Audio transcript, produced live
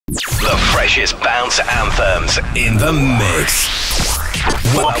freshest bounce anthems in the mix.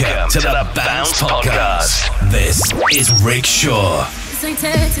 Welcome to the Bounce Podcast. This is Rick Shaw. This ain't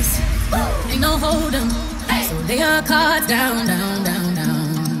Texas, ain't no hold 'em. So lay our cards down, down, down,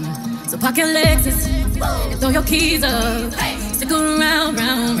 down. So park your Lexus and throw your keys up. Stick around,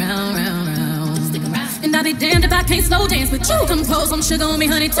 round, round, round, round. And I'll be damned if I can't slow dance with you. Come pour some sugar on me,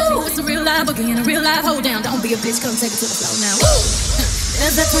 honey, too. It's a real live boogie and a real live hold down. Don't be a bitch, come take it to the floor now. Woo!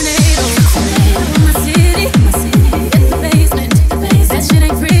 There's a tornado in my city, in the basement. That shit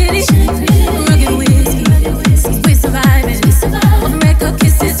ain't pretty. Rugged whiskey, we surviving. Breakup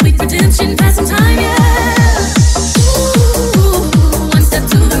kisses, sweet redemption, pass some time, yeah. Ooh, one step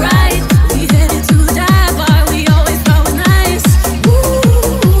to the right, we headed to the dive bar. We always thought was nice.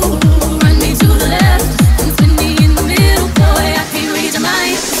 Ooh, run me to the left and spin me in the middle, boy. I can't read your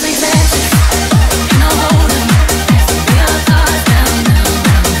mind. This ain't Texas, ain't no hold'em. We are cars down, down,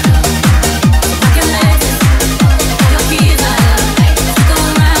 down, down.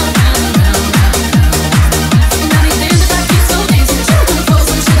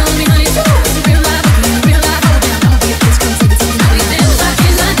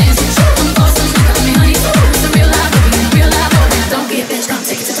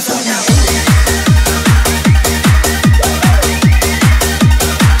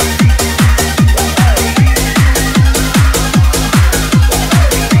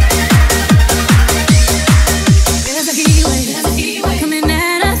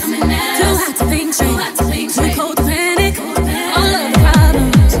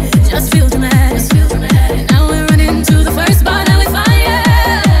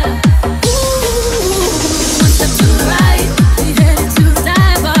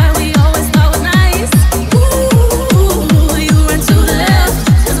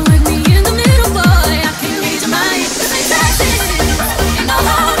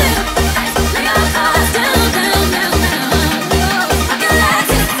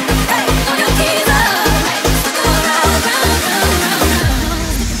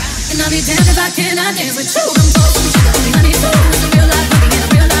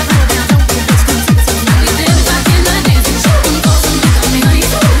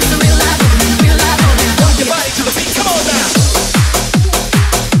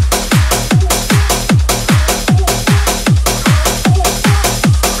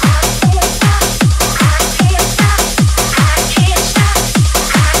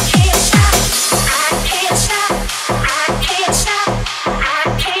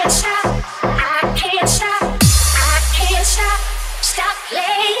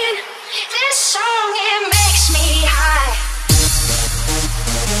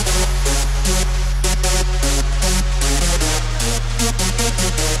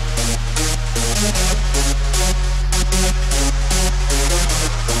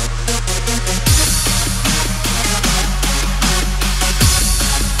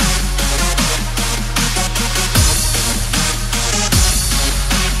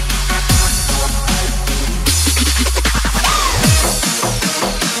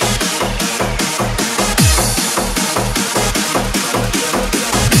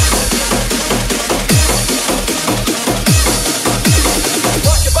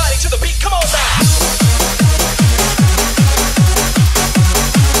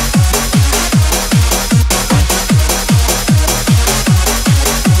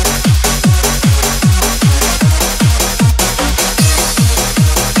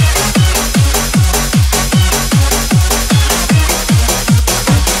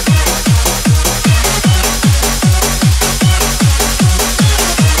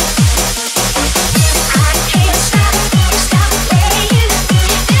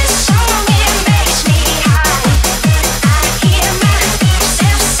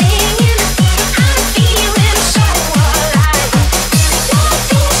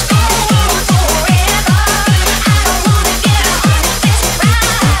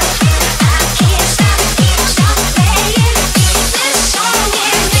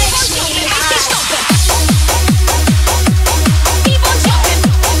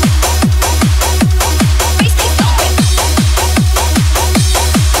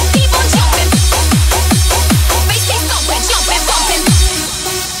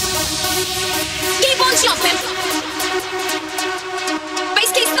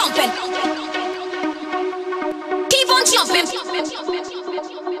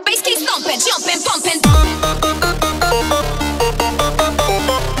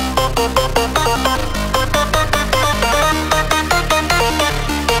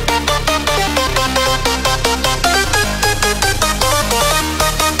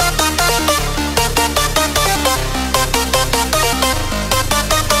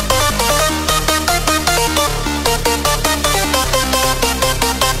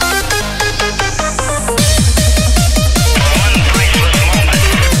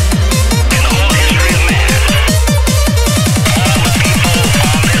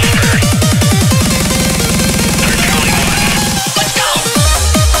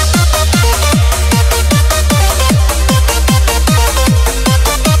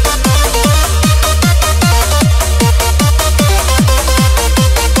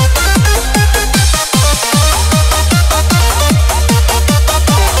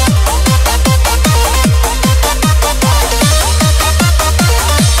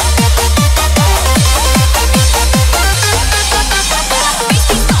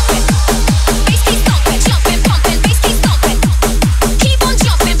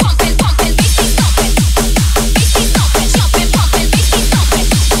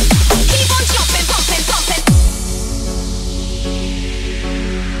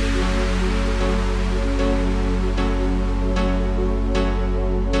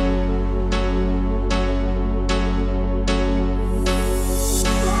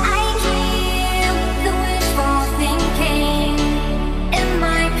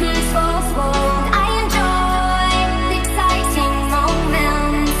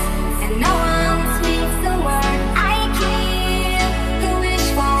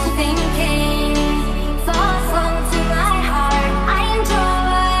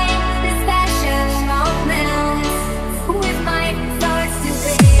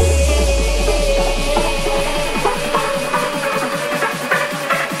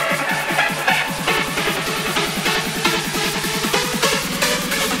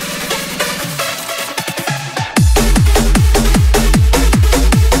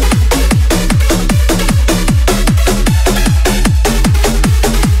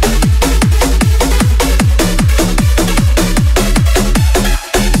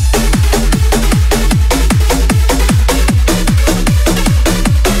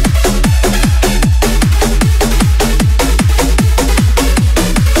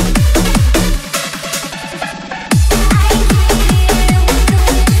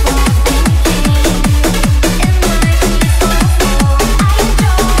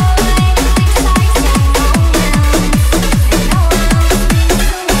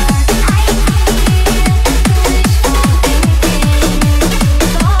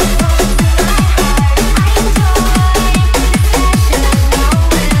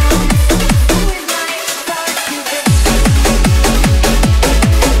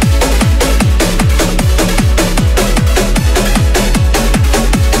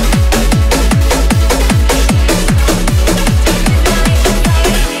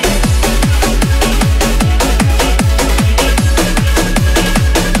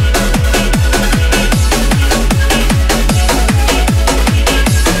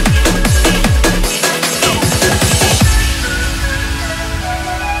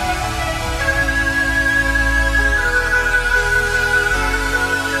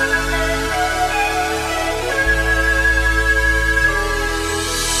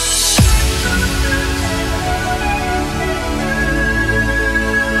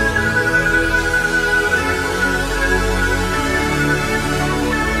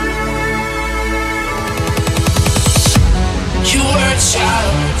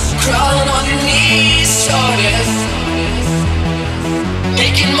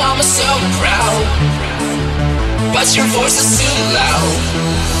 mama so proud, but your voice is too loud.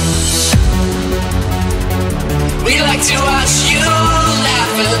 We like to watch you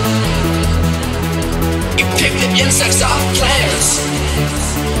laughing. You pick the insects off plants.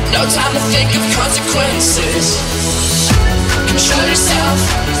 No time to think of consequences. Control yourself,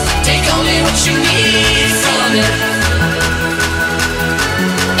 take only what you need from it.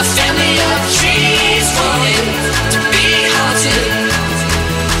 A family of trees wanting to be haunted.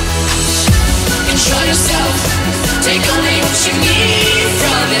 Control yourself, take only what you need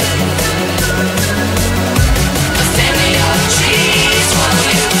from it. A family of trees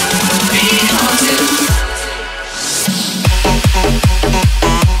wanting to be haunted.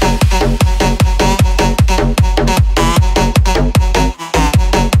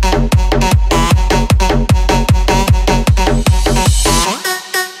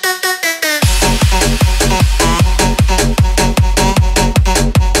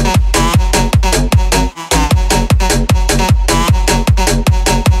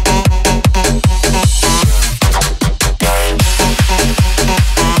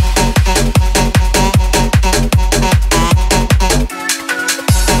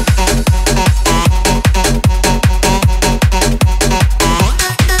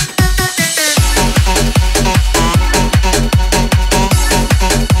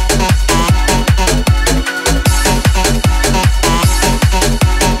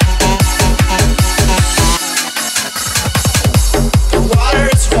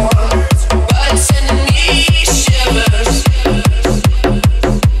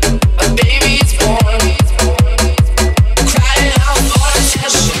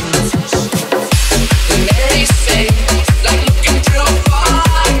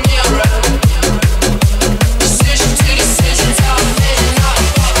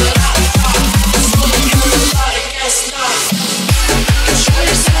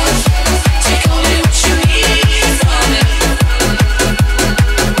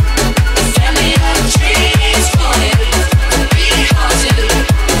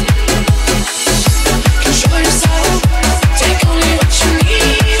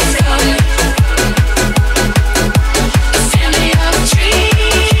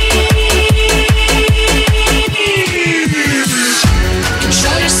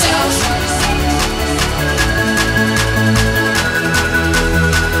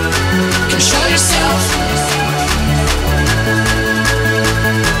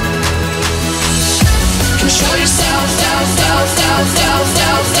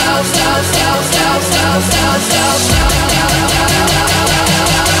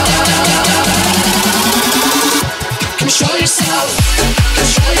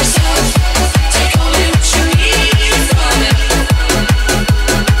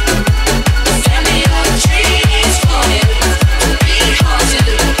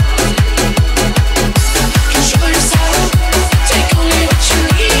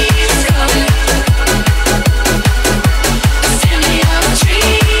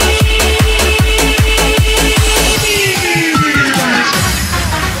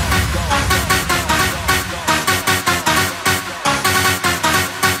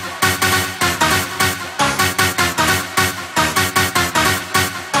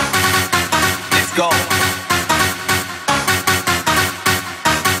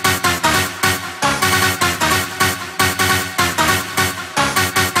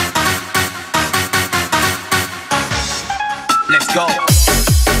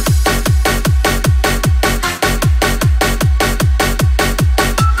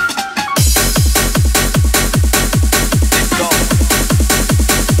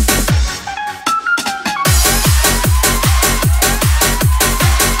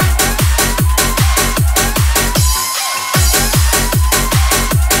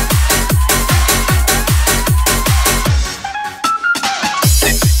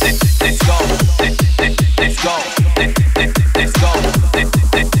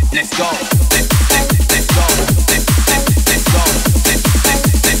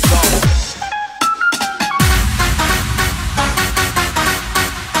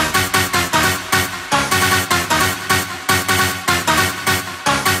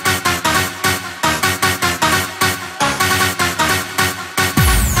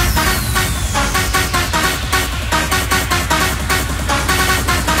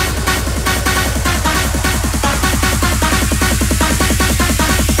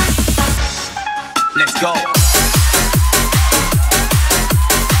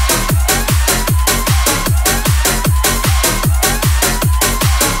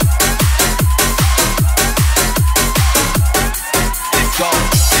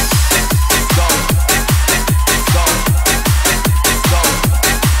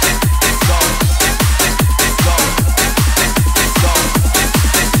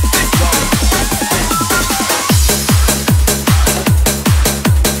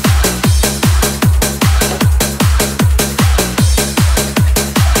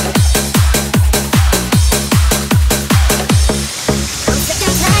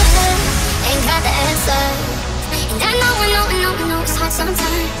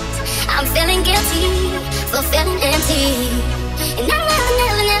 I'm feeling guilty for feeling empty, and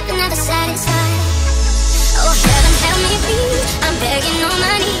I'm never satisfied. Oh, heaven help me please, I'm begging on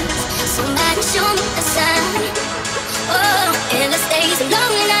my knees. Somebody show me a sign. Oh, endless days and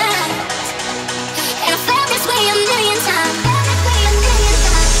lonely nights, and I felt this way a million times.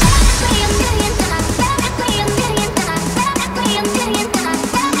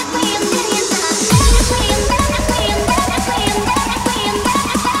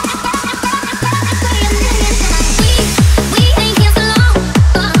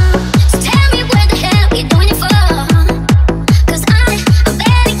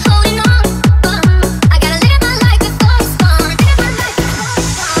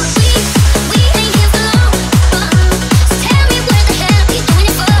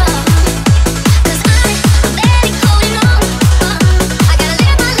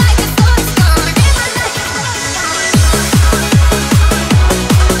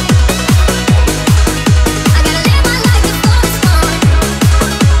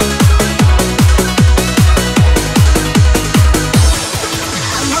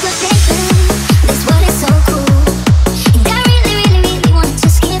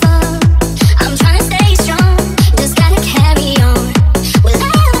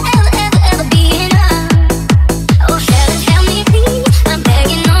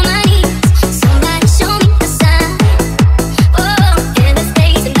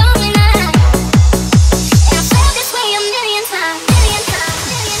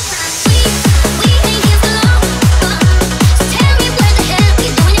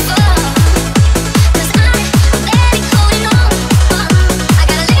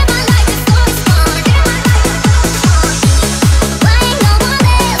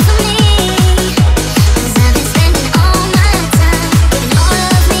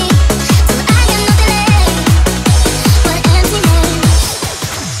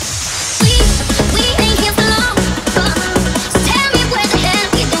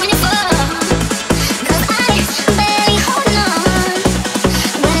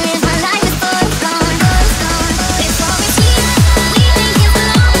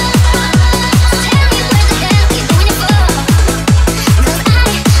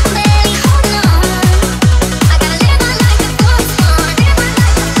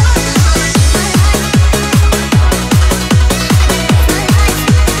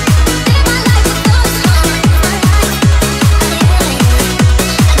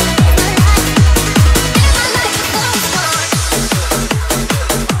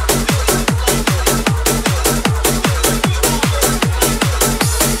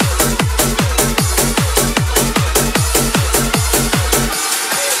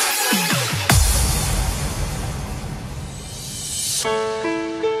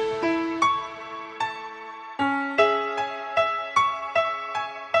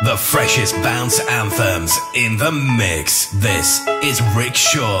 The freshest bounce anthems in the mix. This is Rick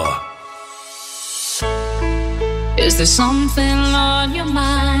Shaw. Is there something on your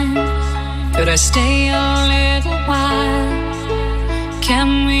mind? Could I stay a little while?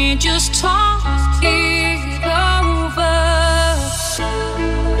 Can we just talk it over?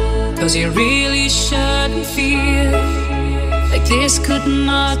 'Cause you really shouldn't feel like this could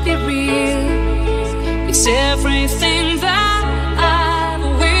not be real. It's everything that I've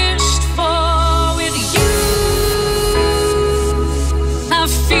wished for with you. I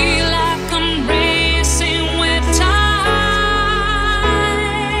feel like I'm racing with time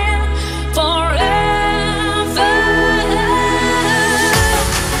forever.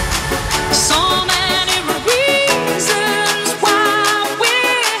 So many reasons why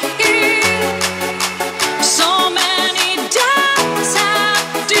we're here. So many doubts have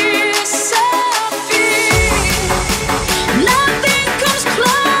disappeared. No.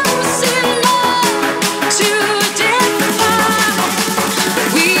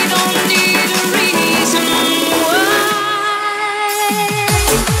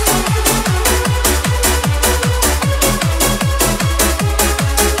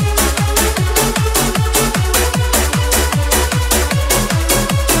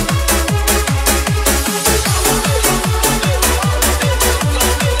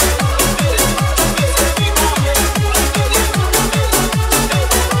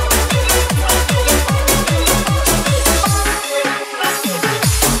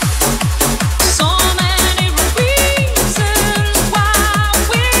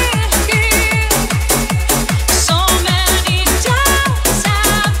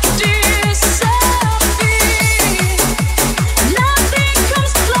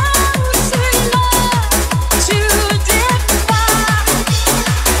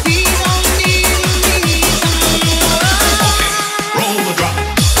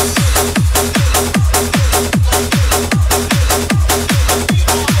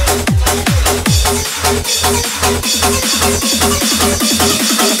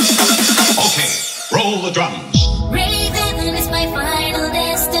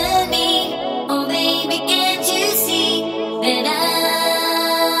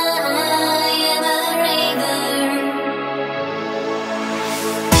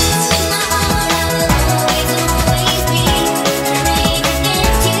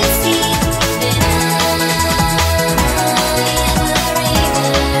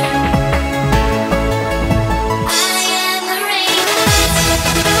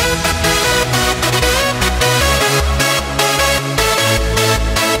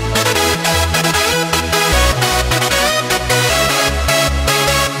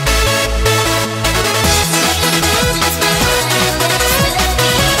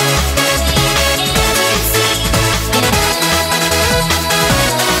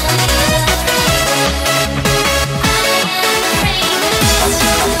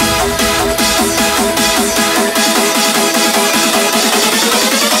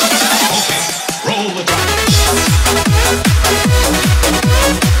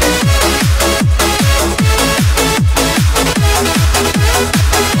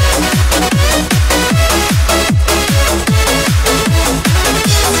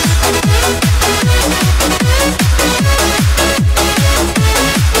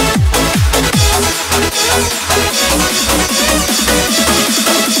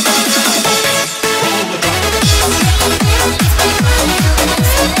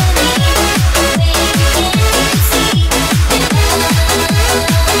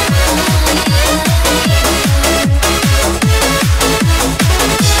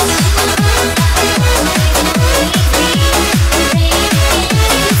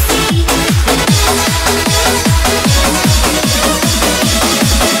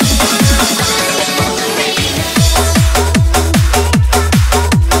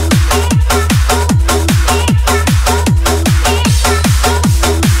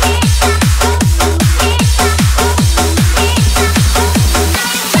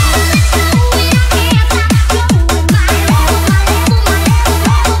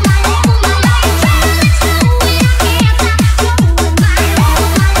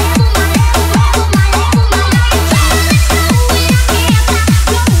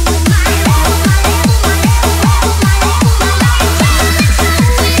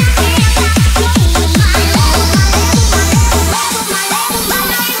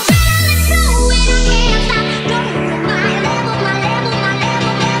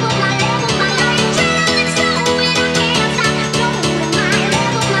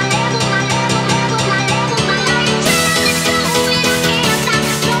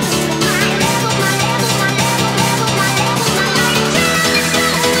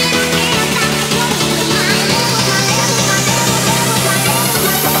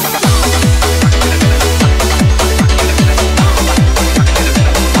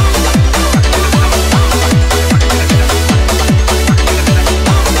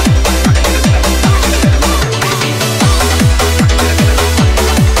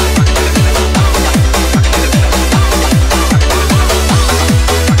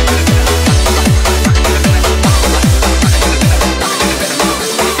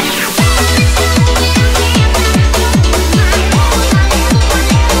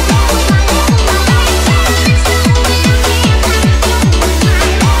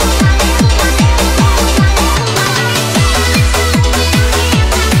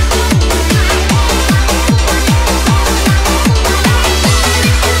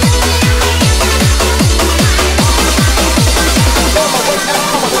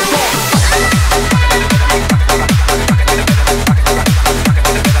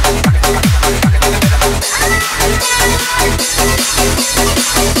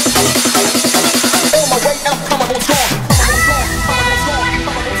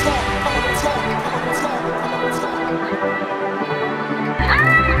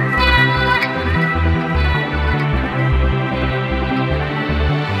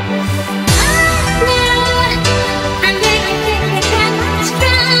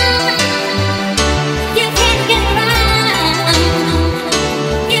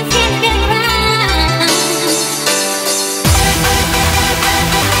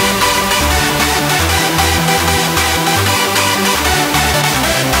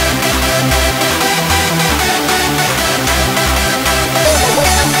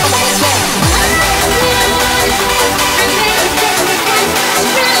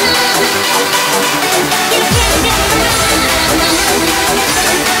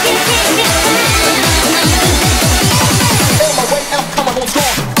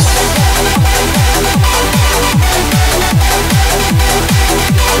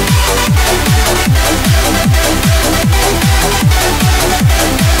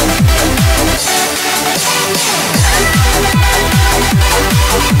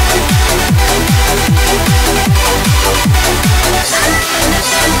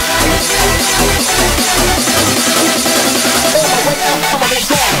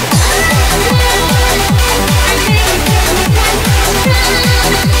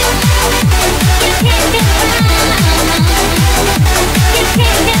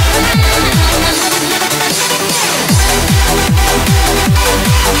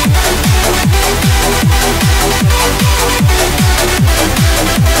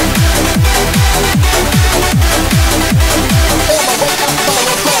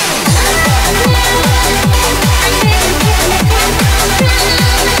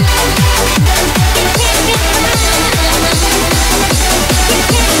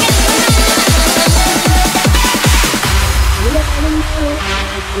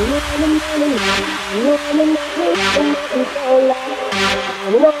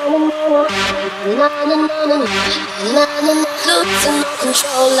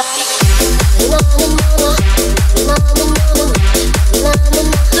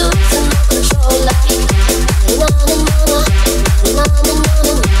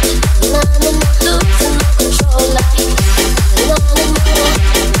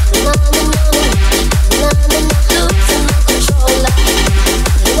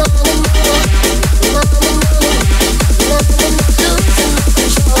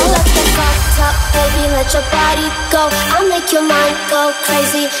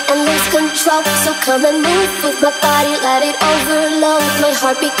 Come and move with my body, let it overload. My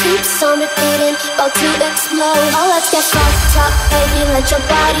heartbeat keeps on repeating, about to explode. Oh, let's get fucked up, baby, let your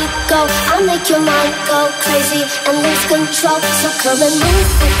body go. I'll make your mind go crazy and lose control. So come and move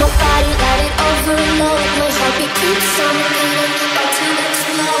with my body, let it overload. My heartbeat keeps on repeating, about to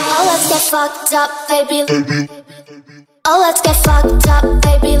explode. Oh, let's get fucked up, baby. Oh, let's get fucked up,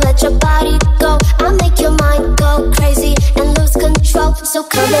 baby, let your body go. I'll make your mind go crazy and lose control. So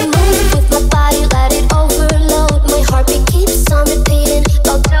come and move with my body, let it overload. My heartbeat keeps on repeating,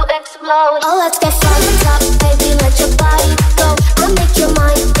 about to explode. Oh, let's get fucked up, baby, let your body go. I'll make your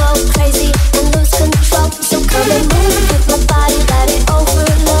mind go crazy and lose control. So come and move with my body, let it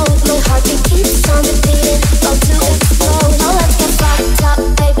overload. My heartbeat keeps on repeating, about to explode. Oh, let's get fucked up,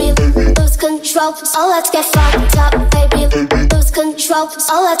 baby, lose control. Oh, let's get fucked up, baby, lose control.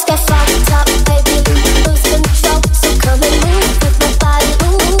 Oh, let's get fucked up, baby, lose control. So come and move with my body,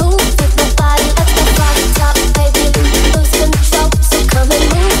 move with my body. Let's get fucked up, baby, lose control. So come and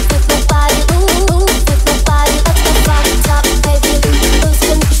move with my body, move with my body. Let's get fucked up, baby, lose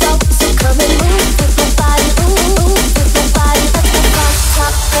control. So come and move with my body, move with my body. Let's get fucked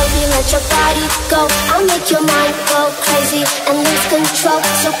up, baby, let your body go. I'll make your mind go crazy and lose control.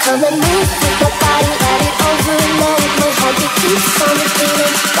 So come and move with my body, let it overload. My heartbeat keeps on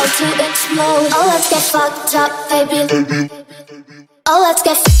repeating, about to explode. Oh, let's get fucked up, baby. Oh, let's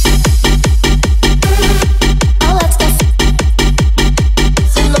get oh, let's get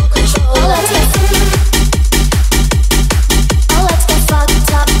no control. Oh, let's get oh, let's get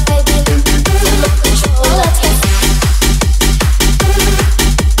fucked up, baby. No control. Oh, let's get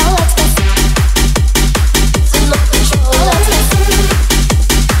oh, let's get no control. Oh, let's get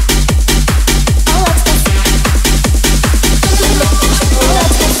oh, let's get no control. Oh,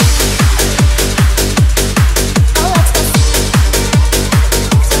 let's get oh, let's get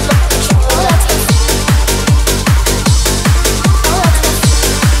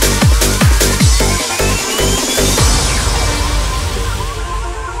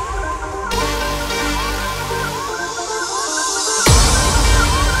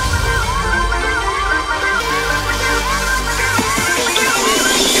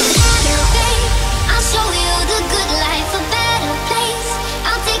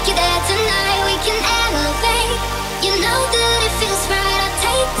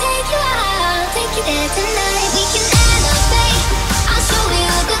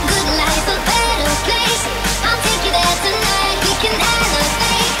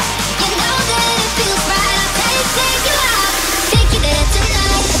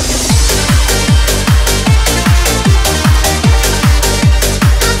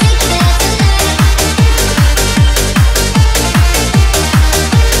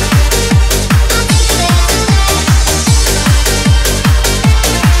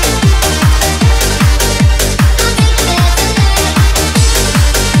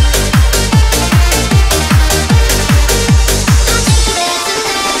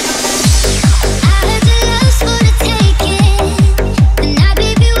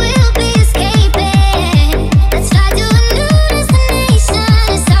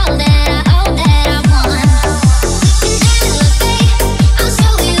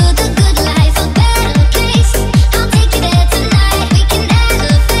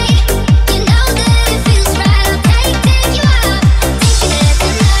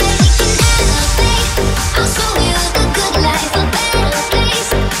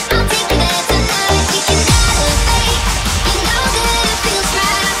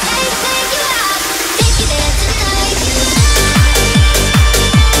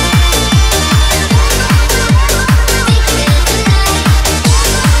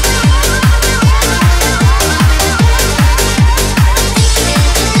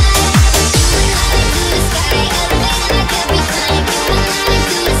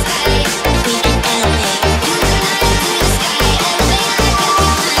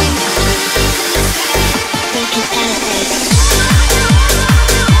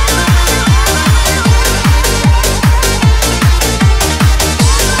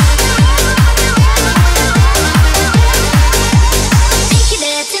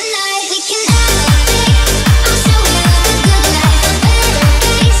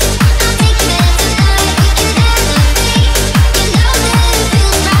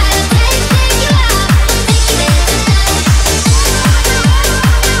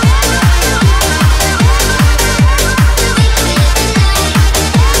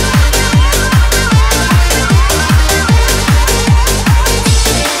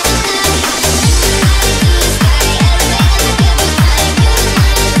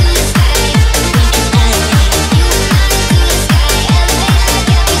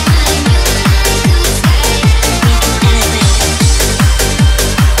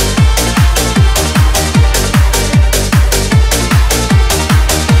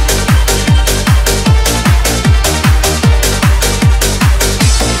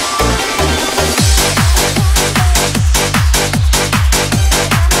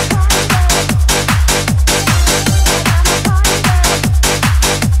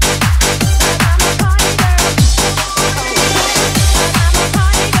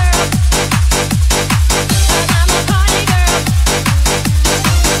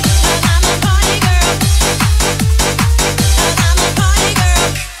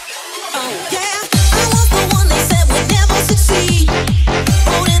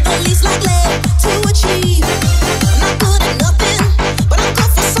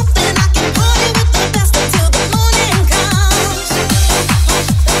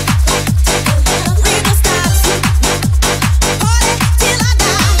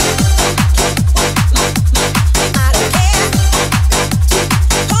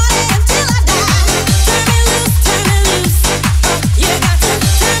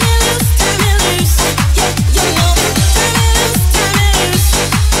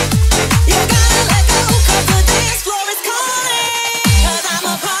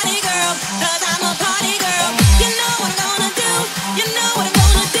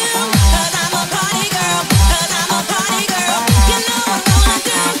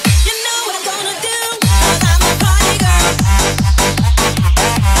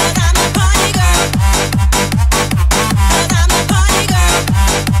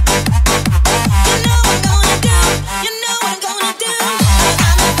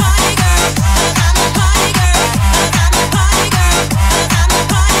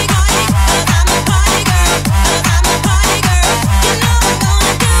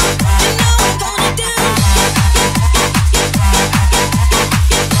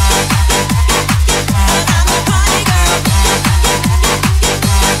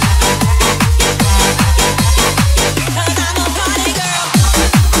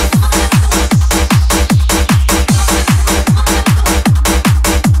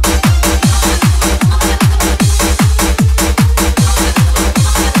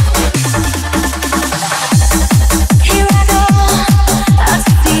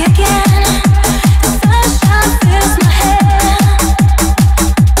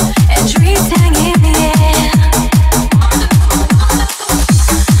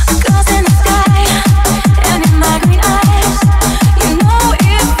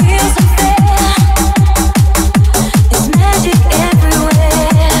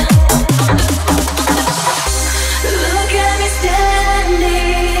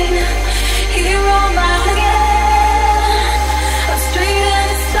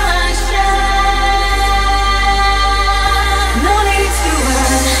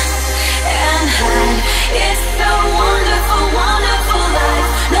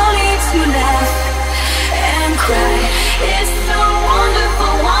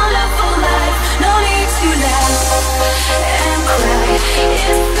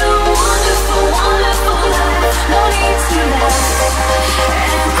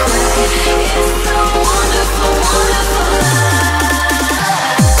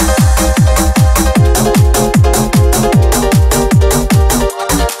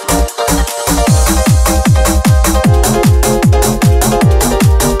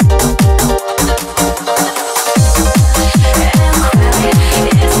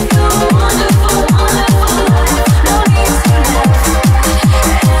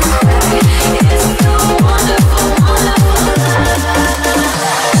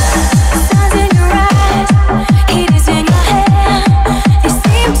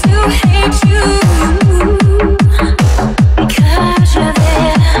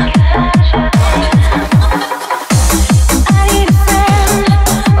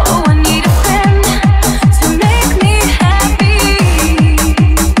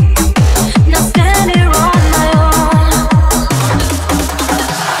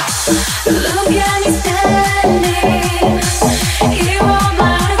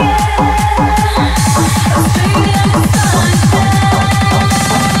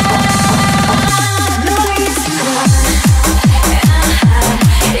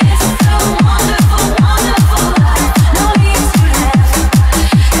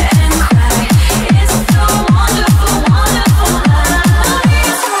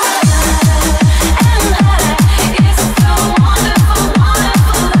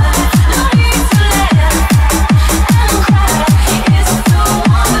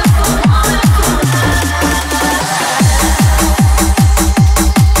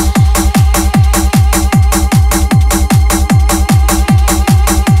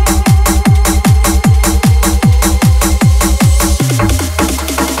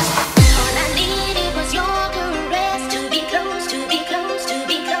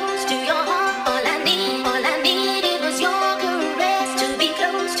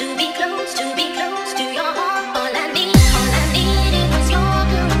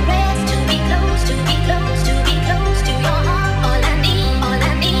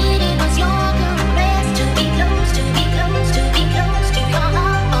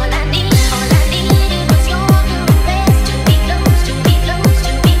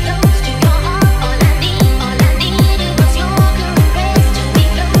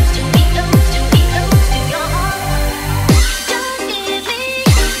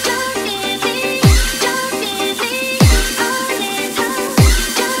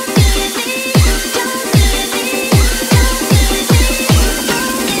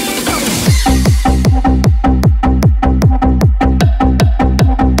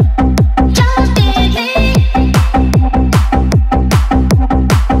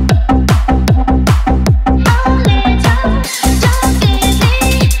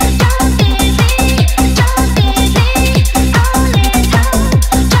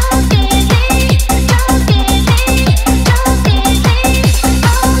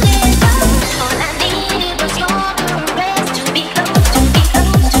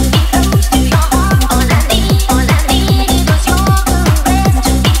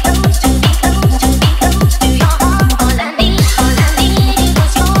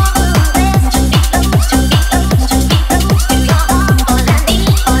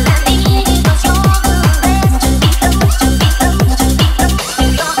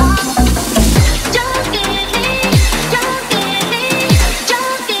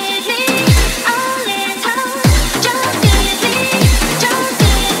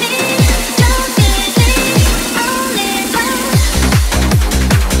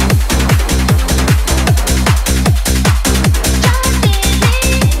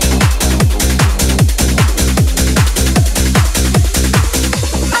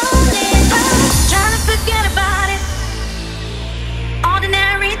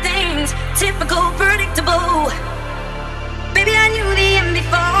typical, predictable. Baby, I knew the end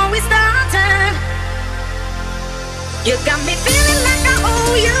before we started. You got me feeling like I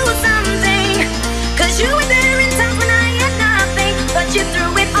owe you something, 'cause you were there in times when I had nothing, but you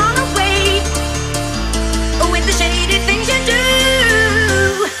threw it all away with the shady things you do.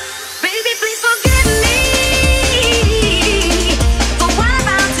 Baby, please forgive me for what I'm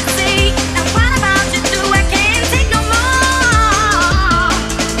about to say and what I'm about to do. I can't take no more.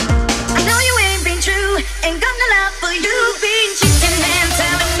 I know you ain't been true, ain't got no love for you. Been cheating and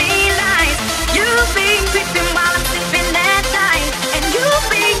telling me lies. You've been creeping while I'm sleeping at night, and you've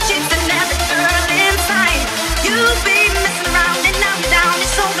been chasing every girl inside. You've been messing around and now you're down,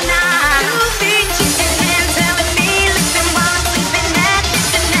 it's over now. You've been cheating and telling me, listen while I'm sleeping at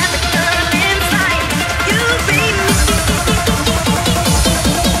chasing every girl inside. You've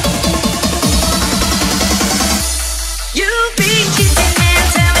been cheating and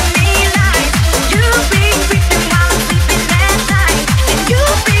telling me lies. You've been creeping while I'm sleeping at night, and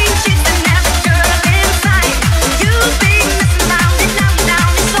you've been chasing every girl inside. You've been messing around and now you're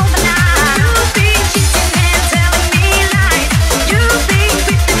down, it's over now. You've been cheating and telling me lies. You've been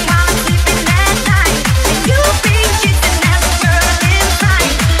creeping while I'm sleeping at night, and you've been chasing every girl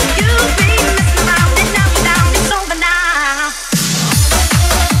inside. You've been messing around and now you're down, it's over now.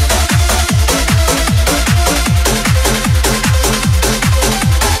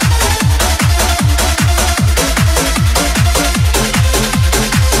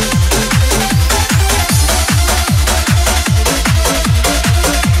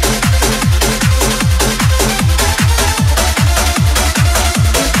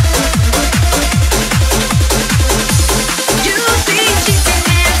 You've been cheating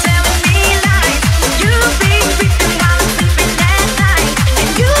and telling me lies. You've been creeping while I'm sleeping at night, and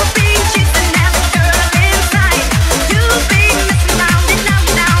you've been chasing every girl inside. You've been messing around and now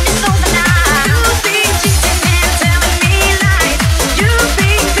you're down, it's over now. You've been cheating and telling me lies. You've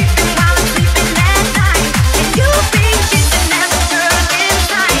been creeping while I'm sleeping at night, and you've been chasing every girl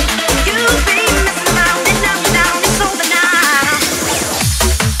inside. You've been messing around and now you're down, it's over now.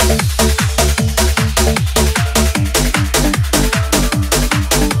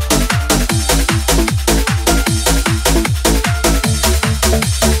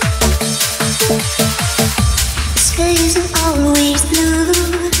 The sky isn't always blue,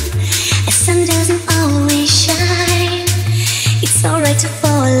 the sun doesn't always shine. It's alright to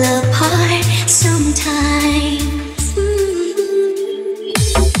fall apart sometimes.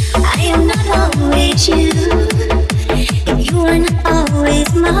 I am not always you, and you are not always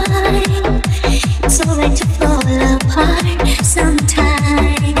mine. It's alright to fall apart sometimes.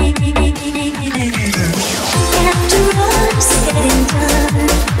 After all said and done,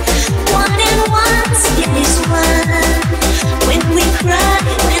 one and one still is one. When we cry,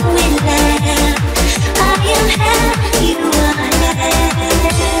 when we laugh, I am happy you are there.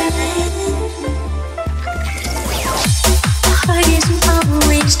 The heart isn't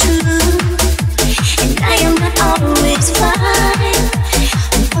always true, and I am not always fine.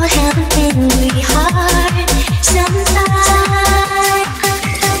 We all have an angry heart sometimes.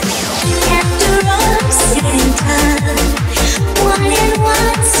 After all said and done, one and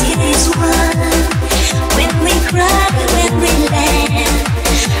one still is one. When we cry, when we laugh,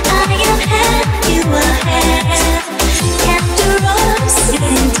 I am happy you are happy. After all said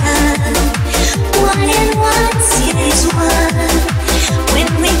and done, one and one still is one. When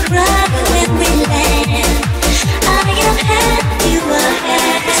we cry, when we laugh, I am happy you are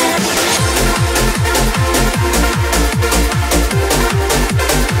happy.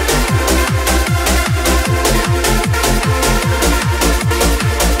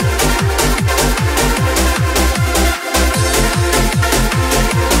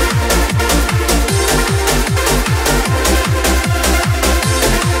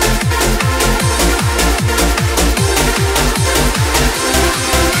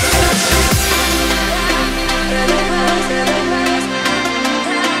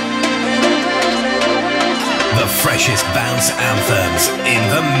 The freshest bounce anthems in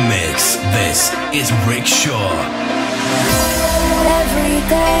the mix. This is Rick Shaw. Every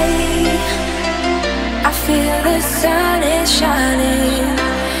day I feel the sun is shining,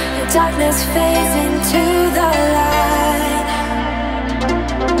 the darkness fades into the light.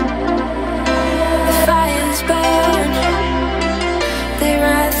 The fires burn, they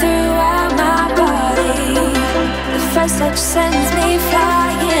run throughout my body. The first touch sends me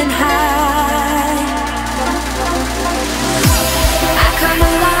flying high. I come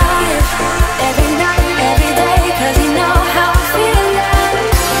alive every night, every day, 'cause you know how I'm feeling.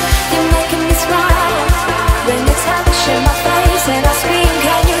 You're making me smile when you touch my face and I scream,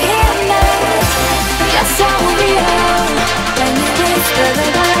 can you hear me?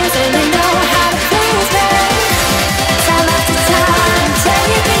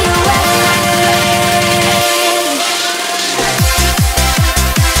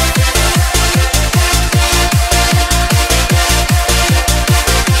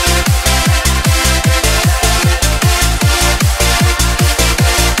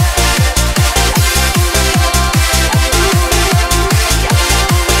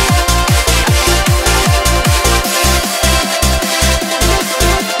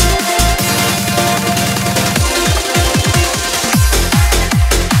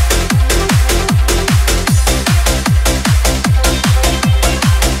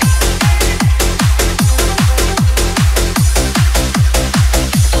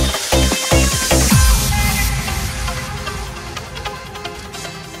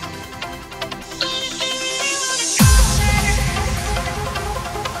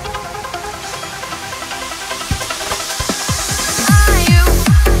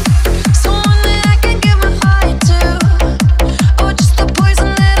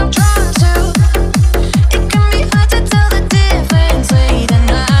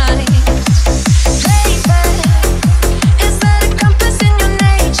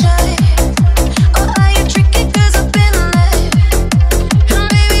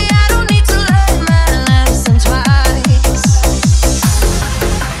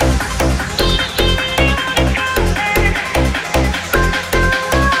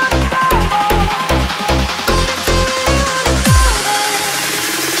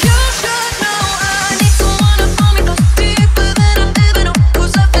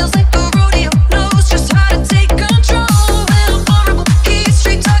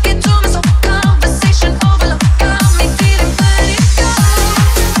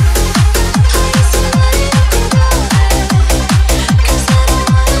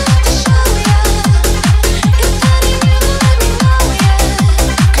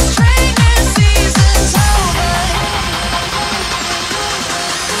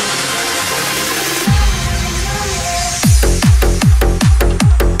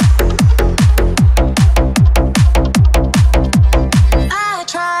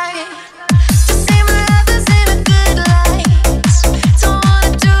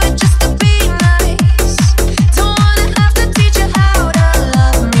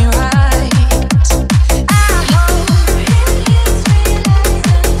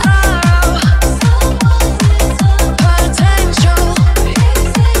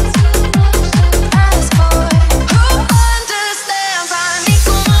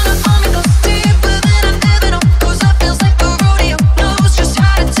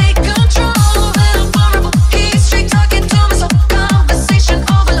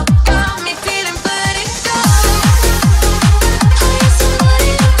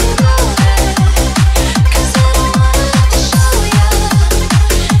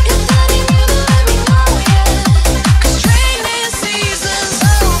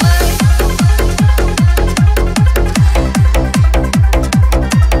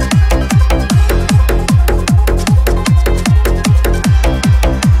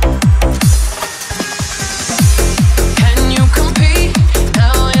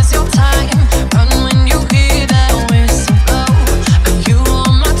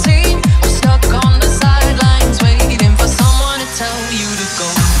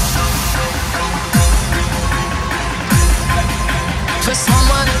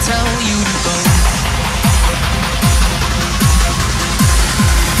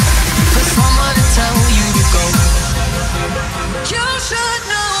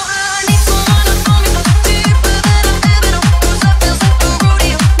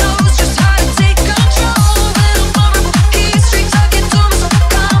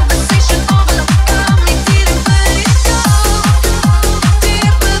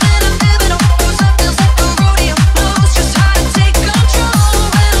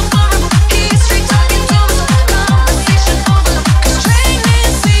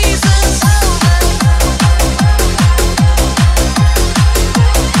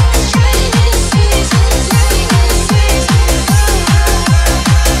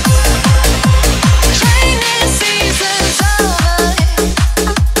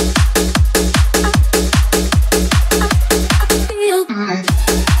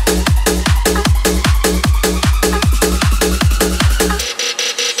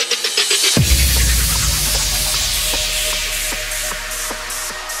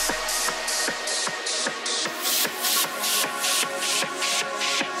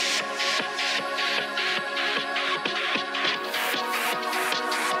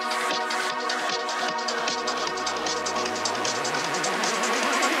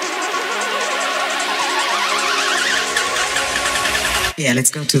 Yeah,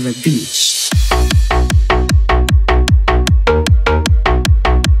 let's go to the beach.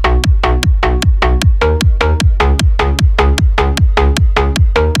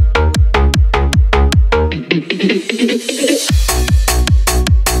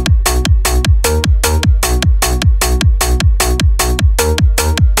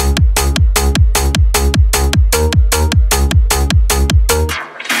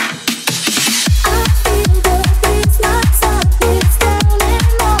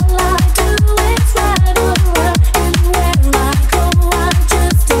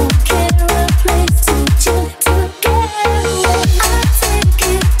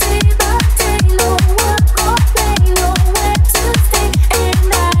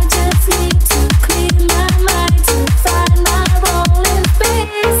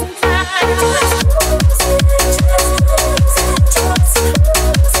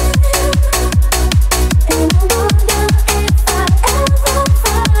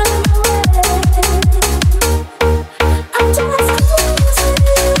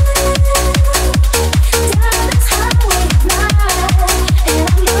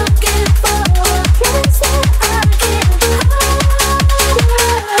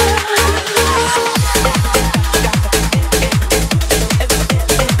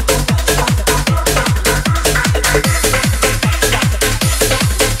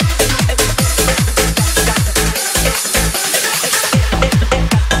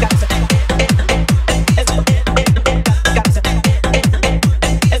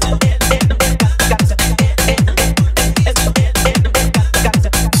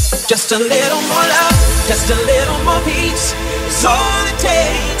 Just a little more love, just a little more peace. It's all it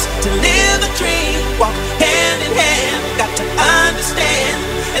takes to live the dream. Walk hand in hand, got to understand.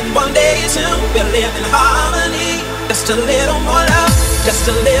 And one day soon we'll live in harmony. Just a little more love, just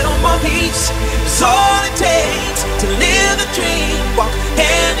a little more peace. It's all it takes to live the dream. Walk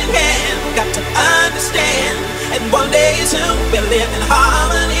hand in hand, got to understand. And one day soon we'll live in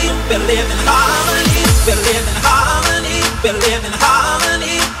harmony. We'll live in harmony. We'll live in harmony. We'll live in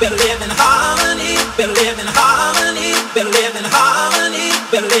harmony. We'll live in harmony. We'll live in harmony. We'll live in harmony.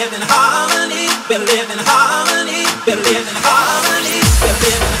 We'll live in harmony. We'll live in harmony. We'll live in harmony. We'll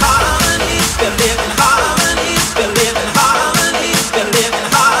live in harmony. We'll live in harmony. We'll live in harmony. We'll live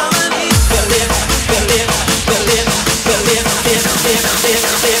in harmony. We'll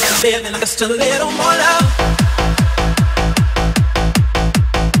live in just a little more love.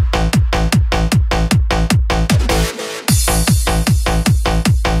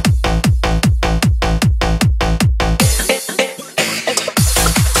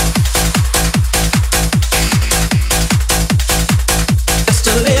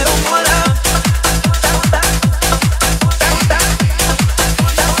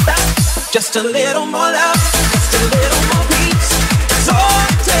 Just a little more love, just a little more peace. It's all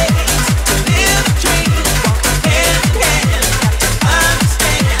it takes to live a dream. Walk hand in hand,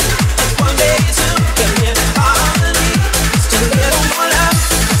 understand. And one day soon we'll live in harmony. Just a little more love,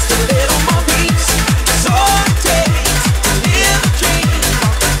 just a little more peace. It's all it takes to live a dream.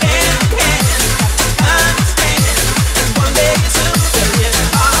 Walk hand in hand, understand. And one day soon we'll live in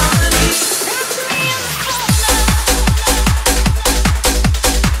harmony.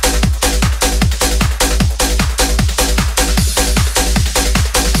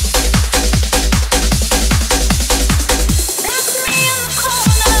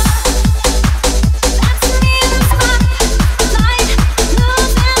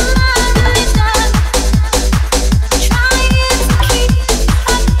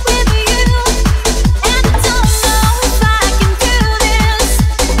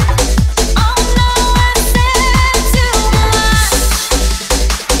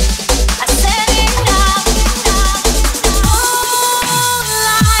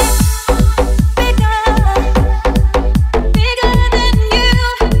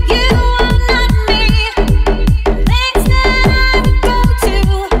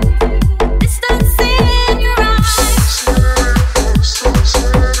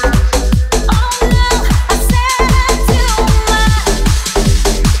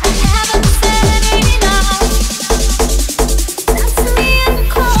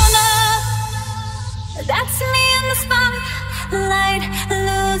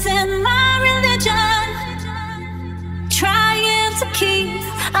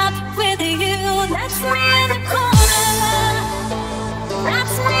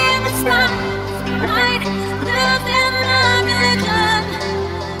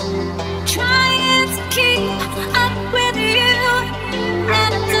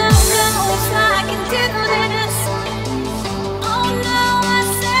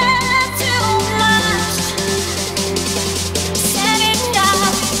 Setting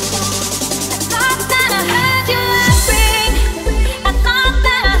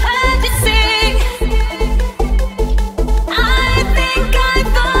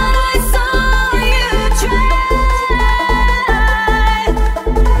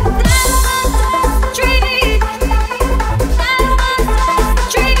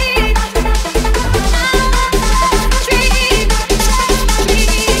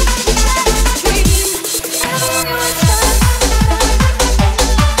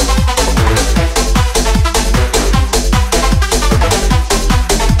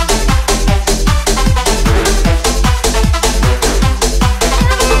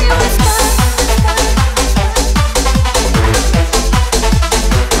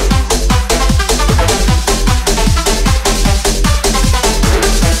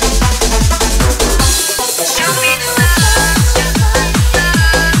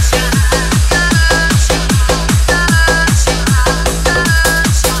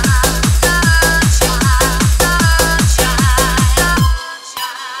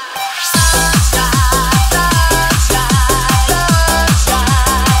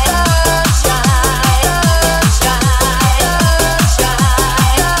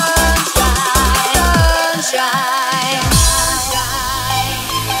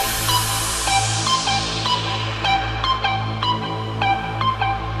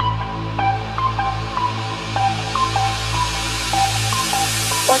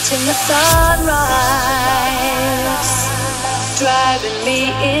watching the sunrise, driving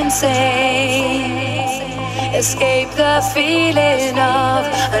me insane. Escape the feeling of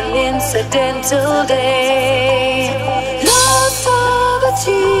an incidental day. Lost all the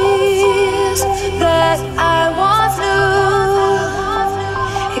tears that I once knew.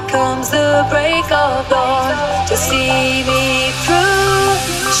 Here comes the break of dawn to see me through.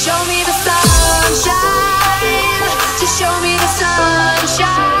 Show me the sunshine, just show me the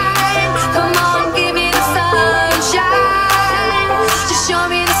sunshine. Come on, give me the sunshine, just show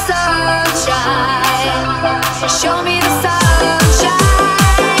me the sunshine. Show me the sunshine,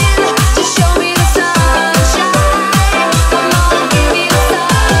 just show me the sunshine. Come on, give me the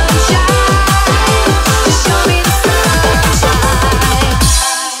sunshine, just show me the sunshine.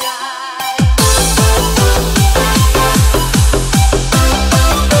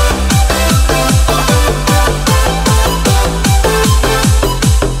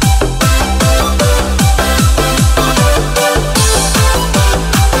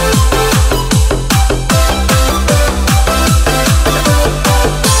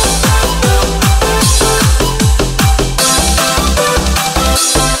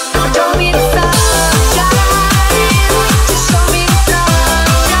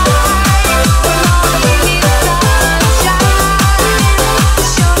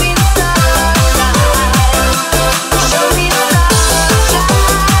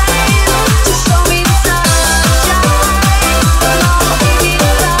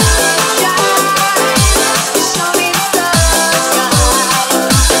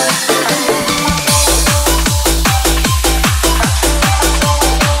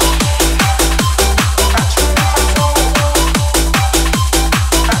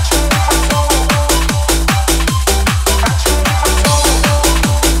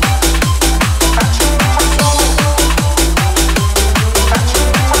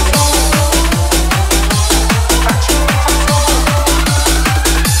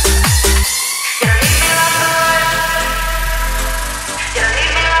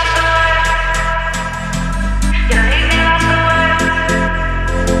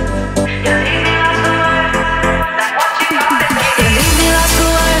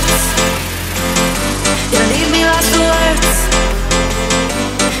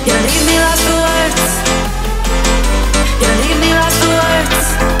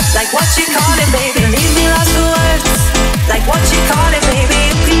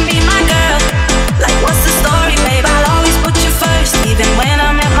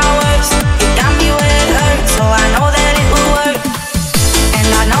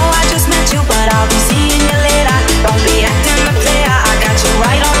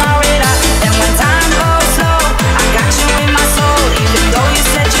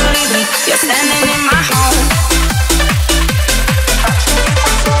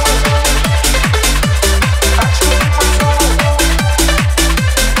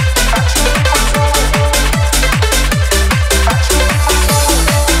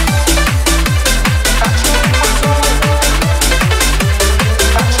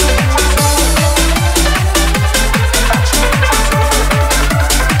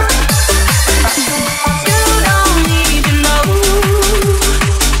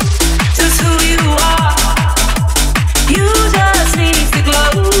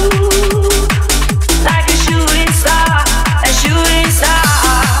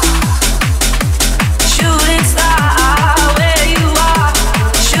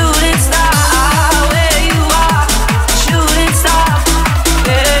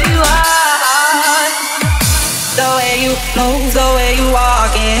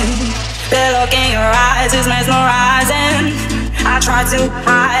 To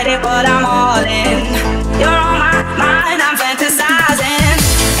hide it, but I'm all in. You're on my mind, I'm fantasizing.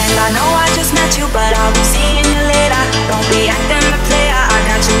 And I know I just met you, but I'll be seeing you later. Don't be acting the player, I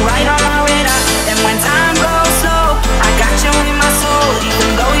got you right on my radar. And when time goes slow, I got you in my soul.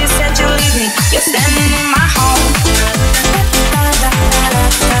 Even though you said you'd leave me, you're standing in my home.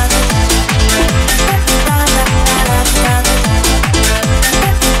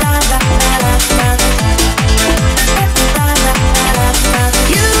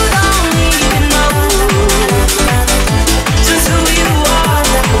 You don't even know just who you are.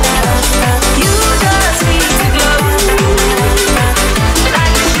 You just need to go.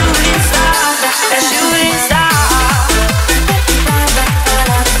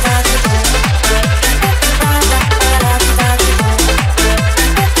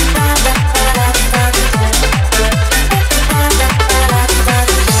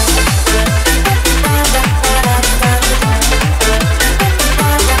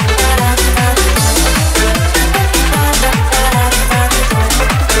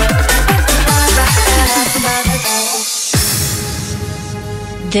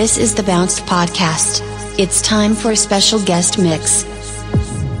 This is the Bounc'd podcast. It's time for a special guest mix.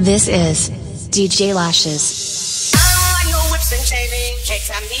 This is DJ Lashes. I don't like no whips and chains, can't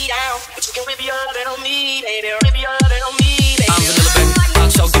tie me down, but you can whip your lovin' on me, baby. Whip your lovin' on me, baby. I'm vanilla, baby.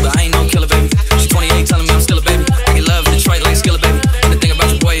 I'll choke you, but I ain't no killer, baby. She's 28, telling me I'm still a baby. I get love in Detroit like Skilla, baby. And the thing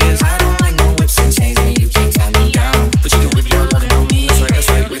about your boy is I don't like no whips and chains, and you can't tie me down, but you can whip your lovin' on me.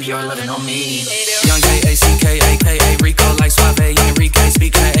 That's right, whip your lovin' on me. Young J-A-C-K-A-K-A, Rico like Suave, Enrique,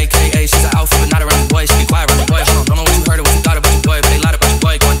 speaking at AKA. She's an alpha, but not around the boy. She be quiet around the boy. Hold on, don't know what you heard or what you thought about your boy, but they lied about your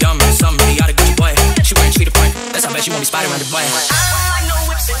boy. Going dumb or something, he gotta get your boy. She wearing cheetah print, that's how bad she won't be spotted around the boy. I don't like no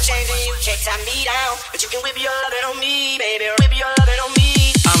whips and chains, and you can't tie me down, but you can whip your lovin' on me, baby. Whip your lovin' on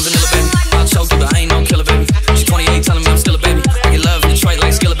me. I'm vanilla, baby. I'll choke you, but I ain't no killer, baby. She's 28, telling me I'm still a baby. I get love in Detroit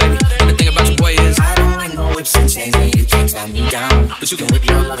like Skilla, baby. And the thing about your boy is I don't like no whips and chains, and you can't tie me down, but you can whip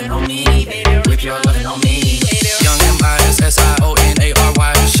your lovin' on me, baby. Whip your lovin' on me. Young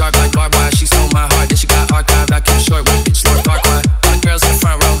M-I-S-S-I-O-N-A-R-Y, sharp like barbed wire. She stole my heart, then she got archived. I keep it short with bitch, work dark wide. All the girls in the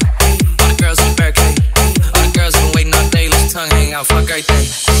front row, all the girls in the barricade, all the girls been waiting all day, let your tongue hang out, fuck everything.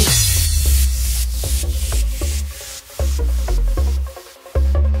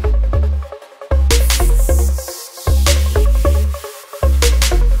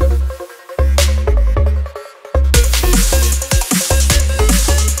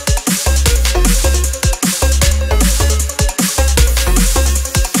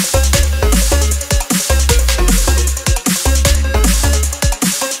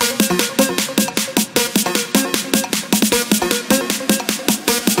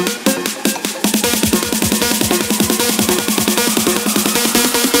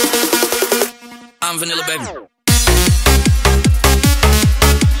 I'm vanilla, baby.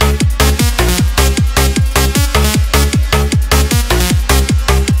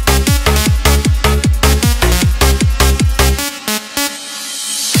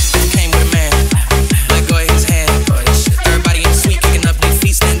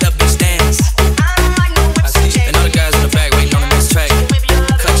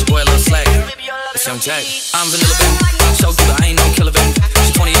 I'm vanilla, baby. I'll choke you, but I ain't no killer, baby.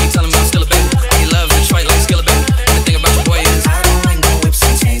 She's 28, telling me I'm still a baby. I get love in Detroit like Skilla, baby. And the thing about your boy is I don't like no whips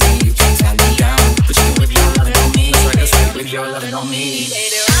and chains, and you can't tie me down, but you can whip your lovin' on me. That's right, whip your lovin' on me. I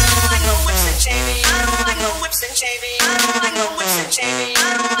don't like no whips and chains, I don't like no whips and chains, I don't like no whips and chains,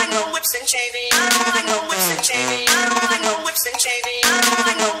 I don't like no whips and chains, I don't like no whips and chains, I don't like no whips and chains, I don't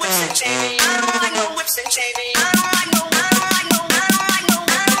like no whips and chains, I don't like no whips and chains, I don't like no.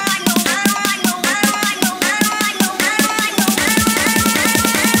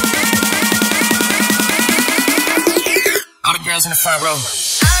 All the girls in the front row. I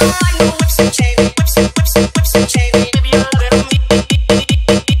don't like no whips and chains, whips and chains, baby, you're lovin' on me,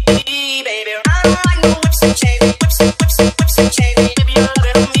 baby. I don't like no whips and chains, whips and chains, baby, you're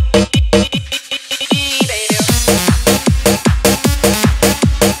lovin' on me, baby.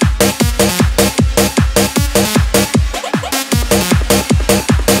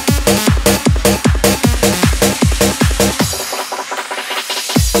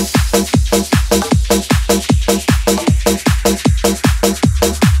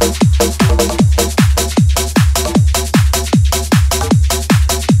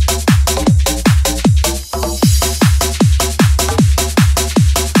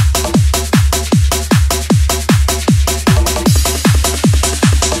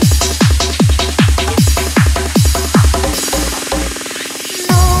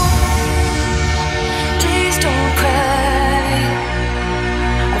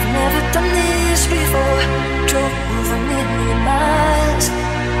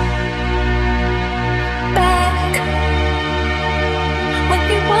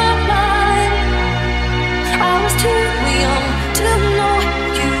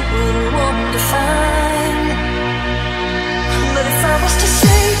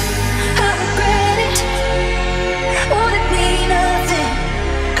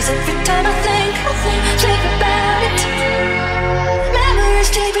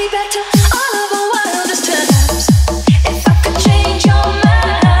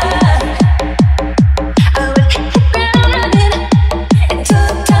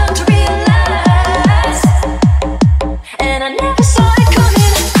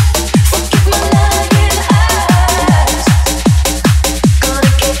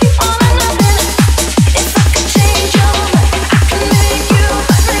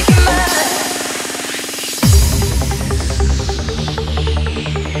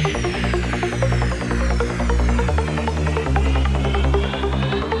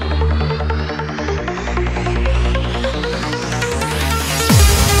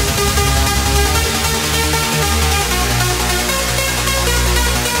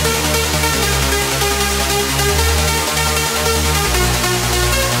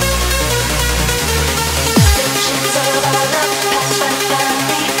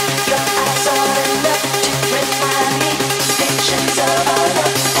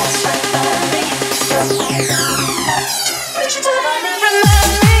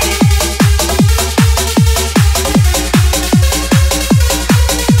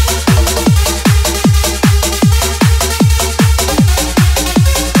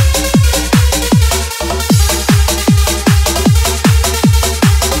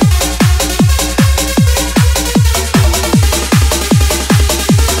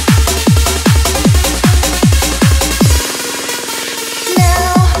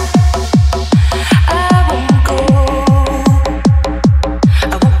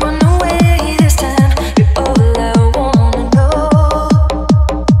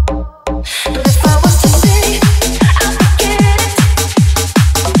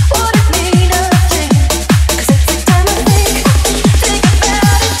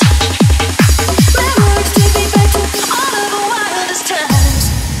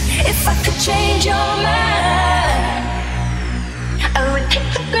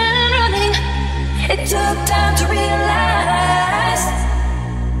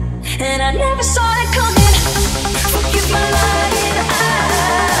 and I never saw it coming. Forgive my lying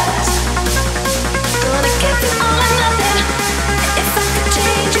eyes. Gonna give you all or nothing. If I could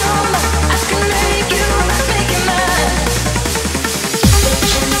change your mind, I could make you mine.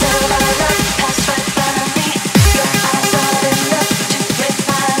 Visions of our love pass right by me. Your eyes are enough to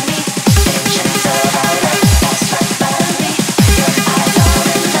remind me. Visions of our love pass right by me. Your eyes are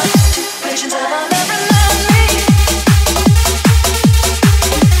enough to visions of our love remind me.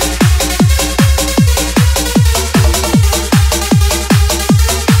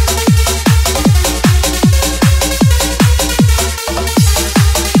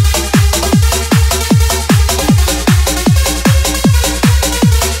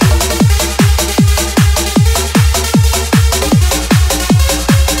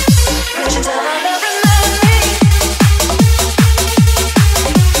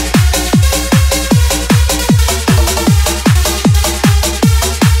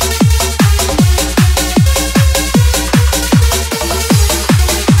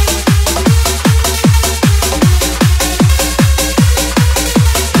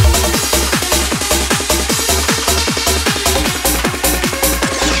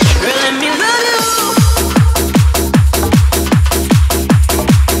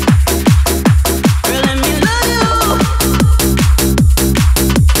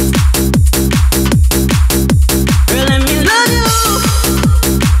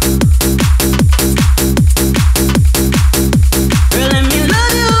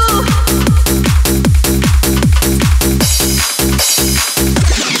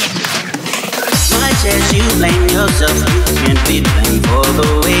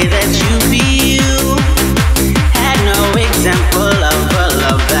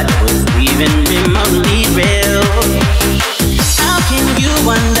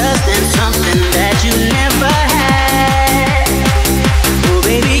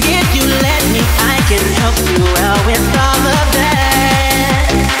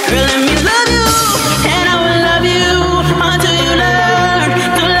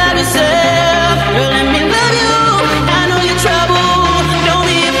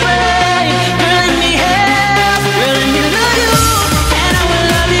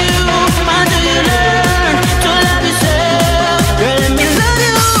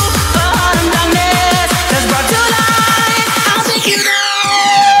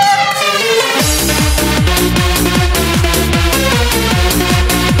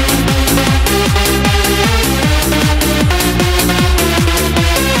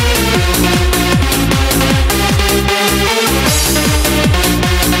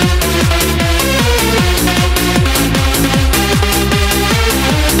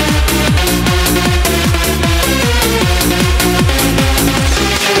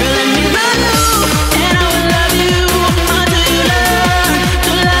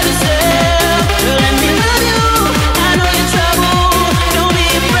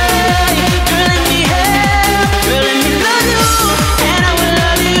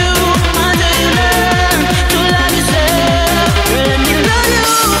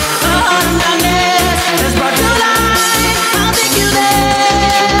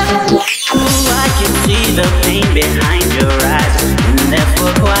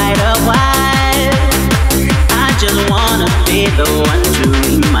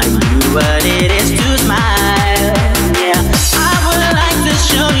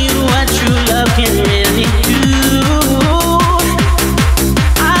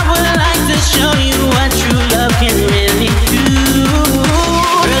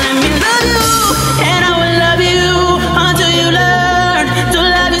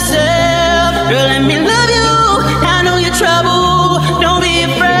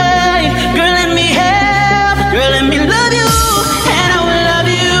 Girl, let me love you, and I will love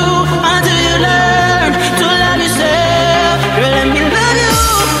you until you love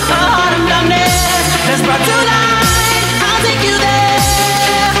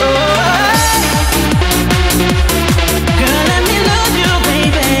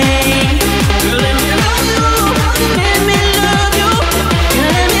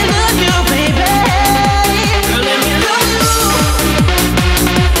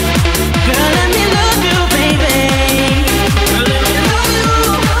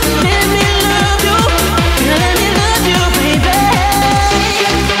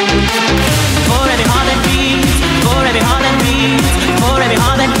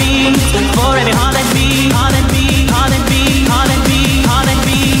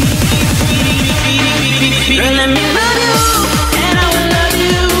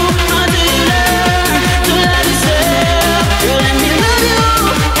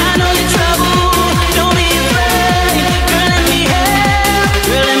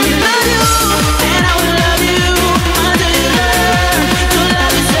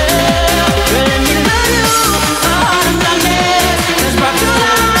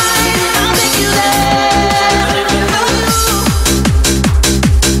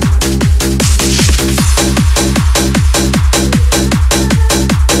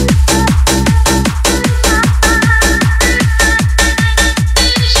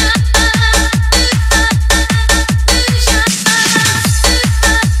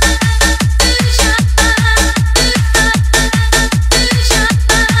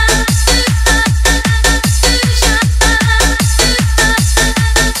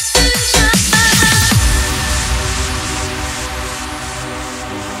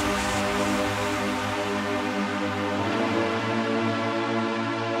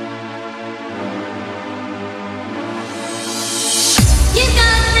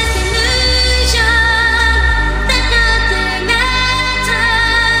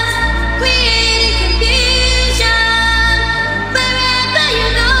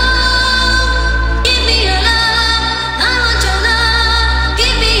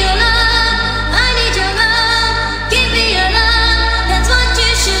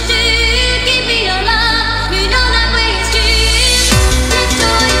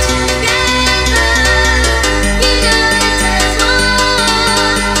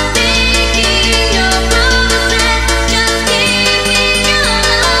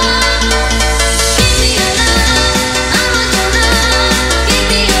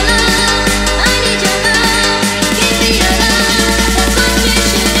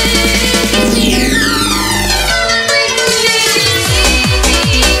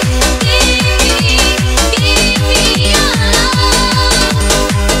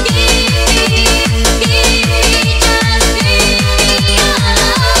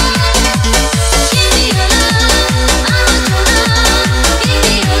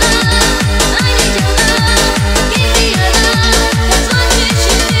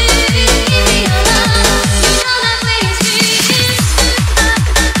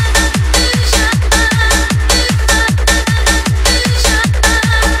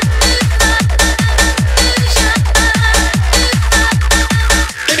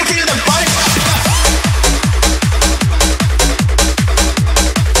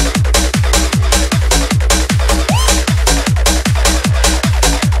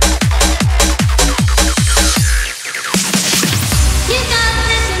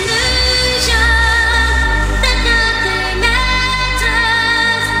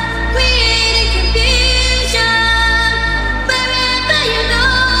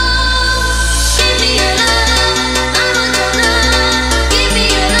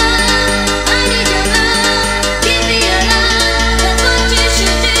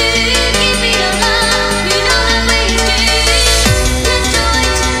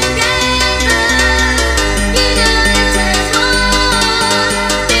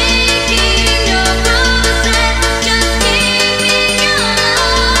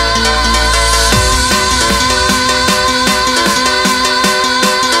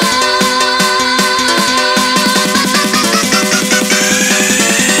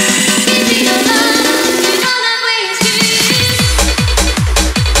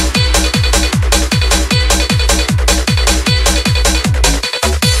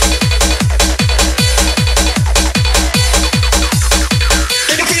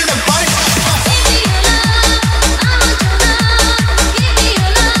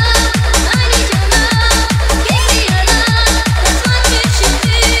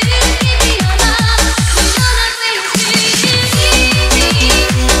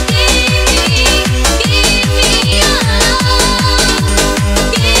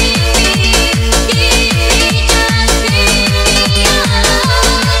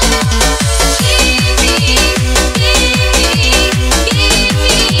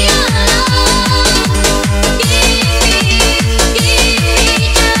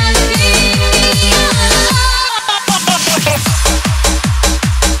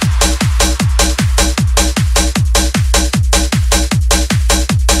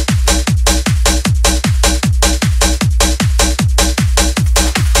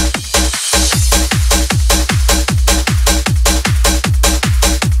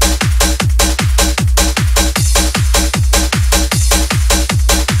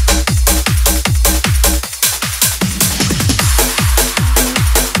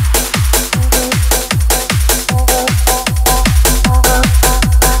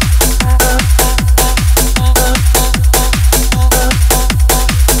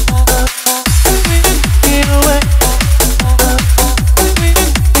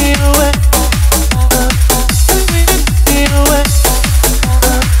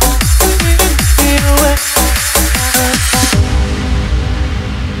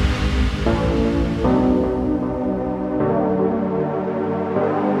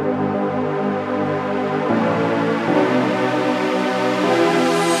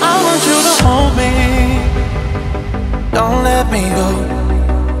hold me, don't let me go.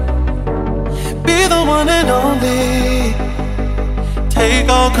 Be the one and only, take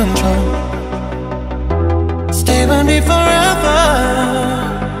all control. Stay with me forever,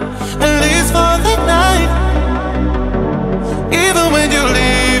 at least for the night. Even when you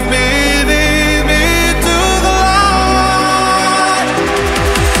leave me to the light.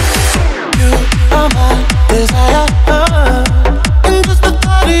 You are my desire, and just the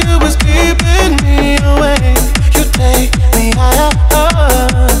thought of you is keeping me away. You take me higher,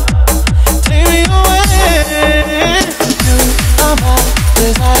 take me away. You are my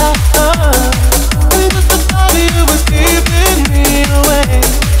desire, and just the thought of you is keeping me away.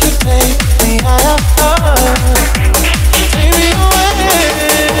 You take me higher, take me away.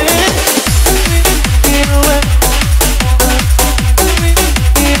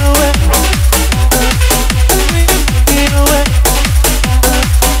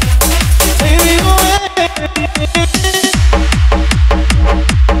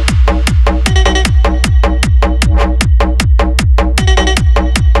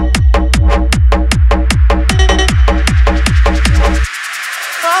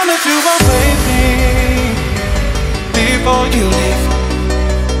 Promise you won't wait me before you leave.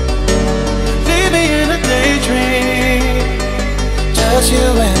 Leave me in a daydream, just you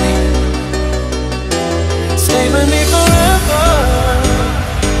and me. Stay with me forever,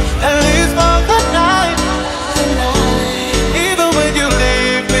 at least for the night. Even when you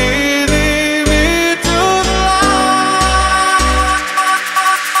leave me to the light.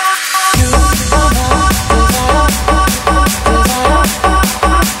 You are my desire, desire.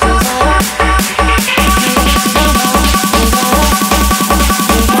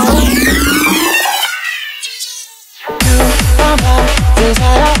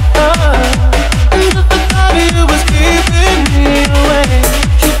 Desire, and just the thought of you was keeping me away.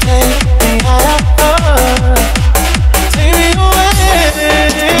 You take me higher, take me away.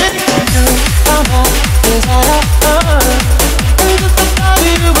 You are my desire, and just the thought of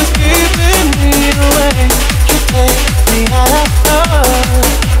you was keeping me away. You take me higher,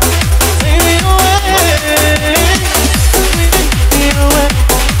 take me away, take me away, take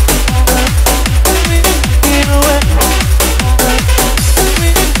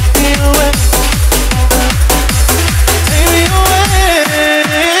me away.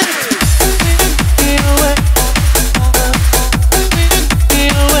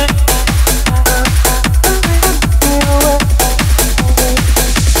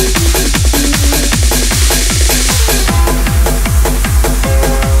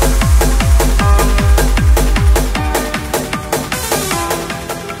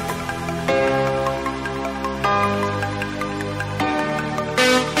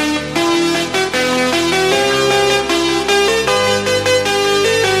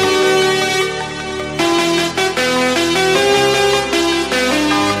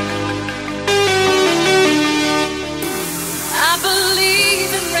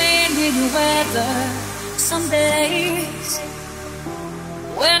 Some days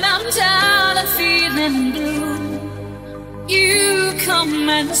when I'm down and feeling blue, you come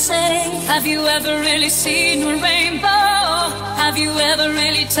and say, have you ever really seen a rainbow? Have you ever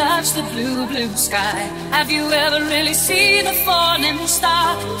really touched the blue, blue sky? Have you ever really seen a falling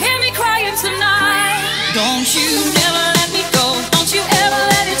star? Hear me crying tonight. Don't you never let me go. Don't you ever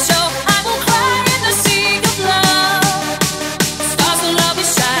let it show. I will cry in the sea of love. Stars will love you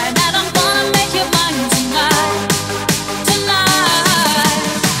shine, and I'm gonna make you mine tonight. Tonight,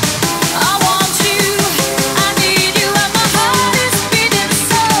 I want you, I need you, and my heart is beating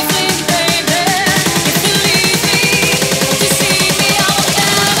softly, baby. If you leave me to see me, I will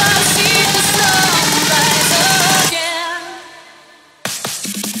never see the sunrise again.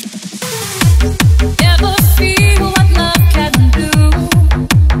 Never feel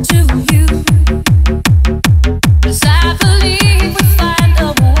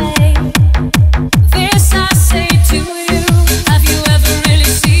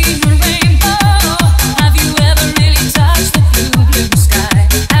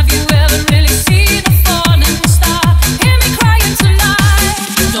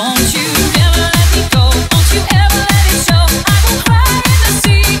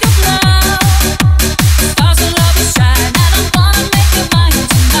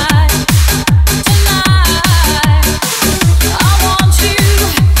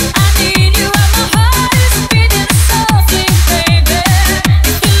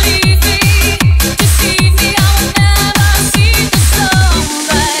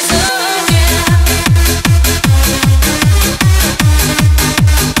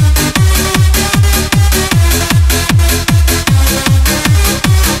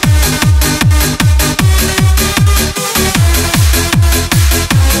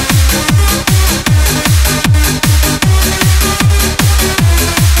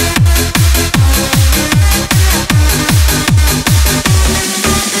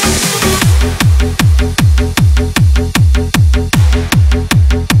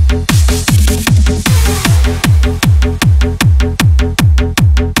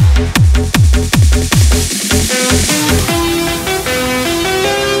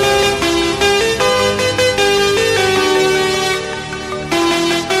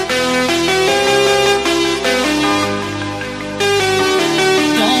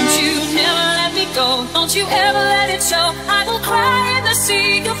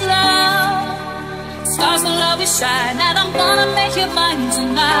love. Stars will always shine, and I'm gonna make you mine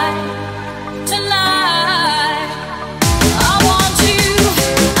tonight. Tonight, I want you,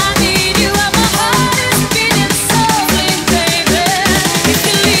 I need you, and my heart is beating softly, baby. If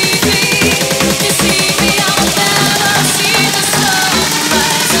you leave me, deceive me, I will never see the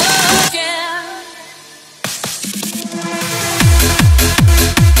sunrise again.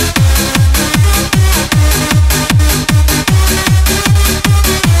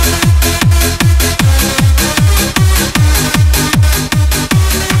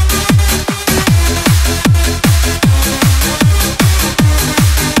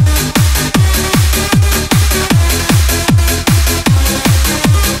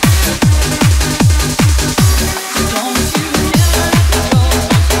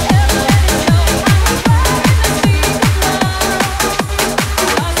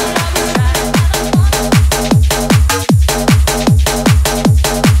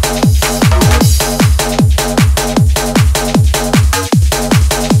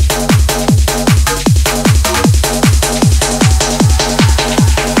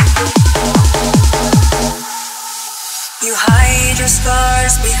 You hide your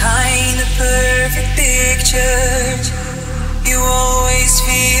scars behind a perfect picture. You always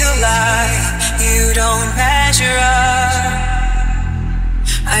feel like you don't measure up.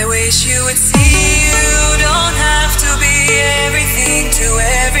 I wish you would see you don't have to be everything to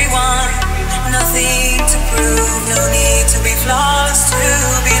everyone. Nothing to prove, no need to be flawless to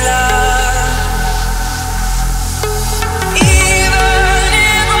be loved.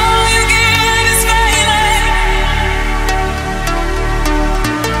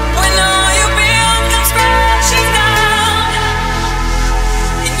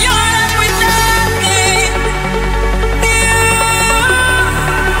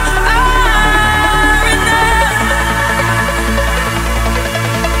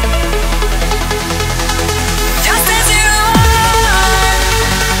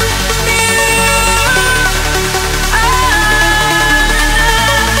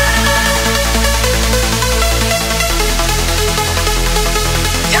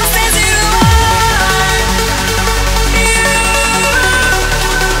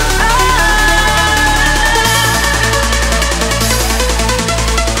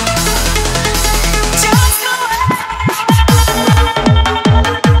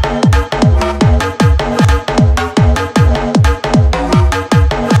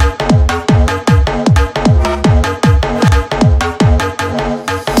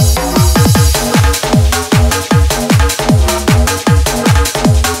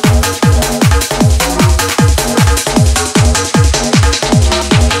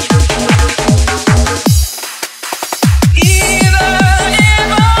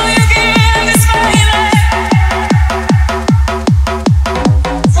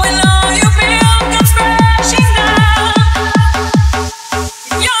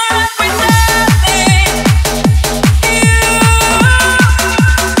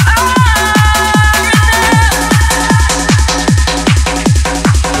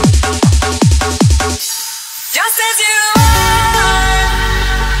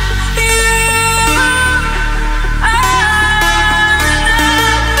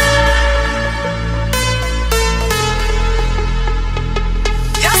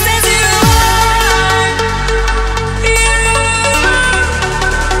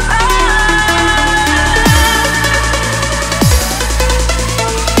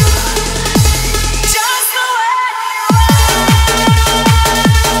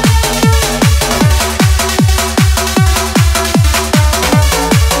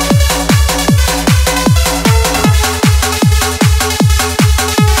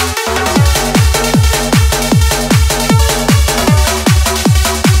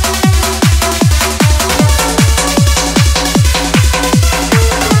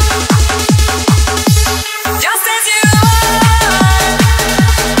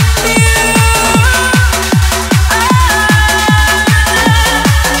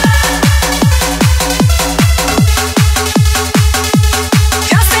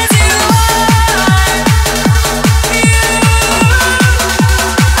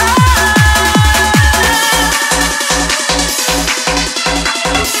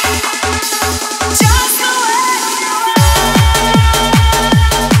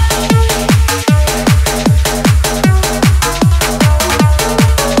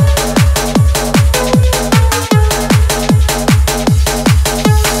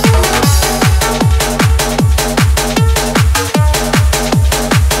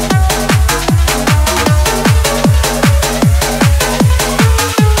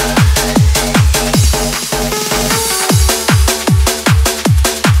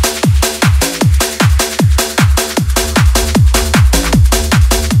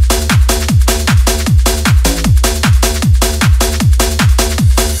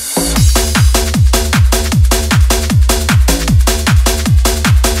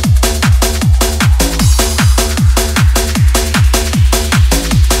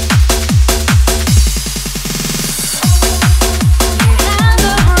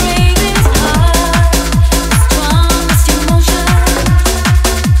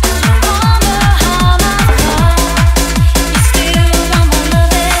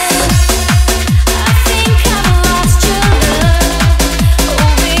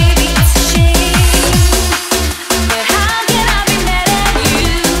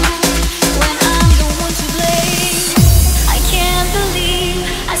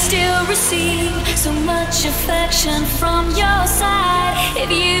 much affection from your side.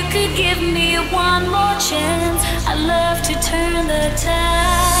 If you could give me one more chance, I'd love to turn the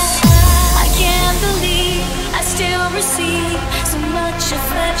tide. I can't believe I still receive so much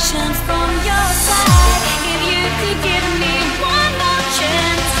affection from your side. If you could give me one more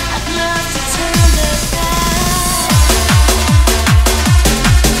chance, I'd love to turn the tide.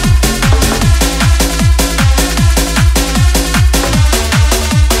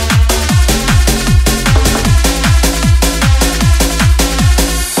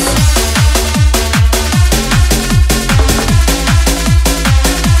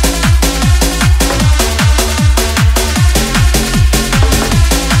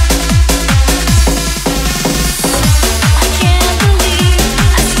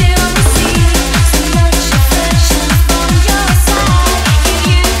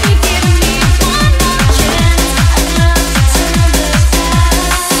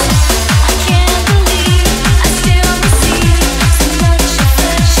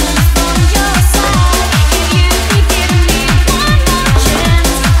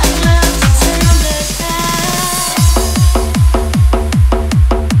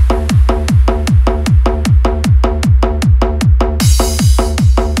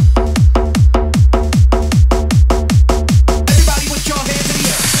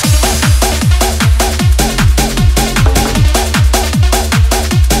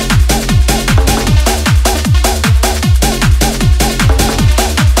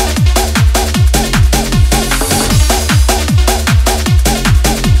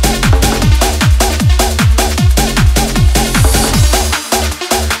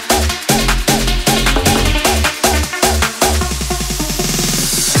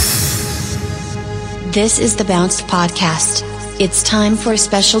 This is the Bounced podcast. It's time for a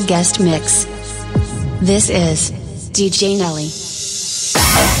special guest mix. This is DJ Nelly.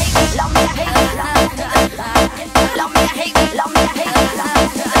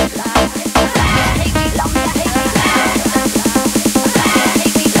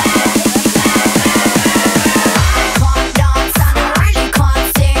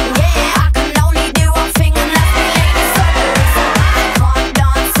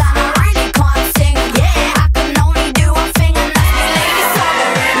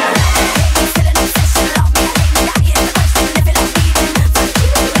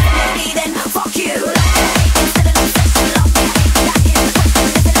 Then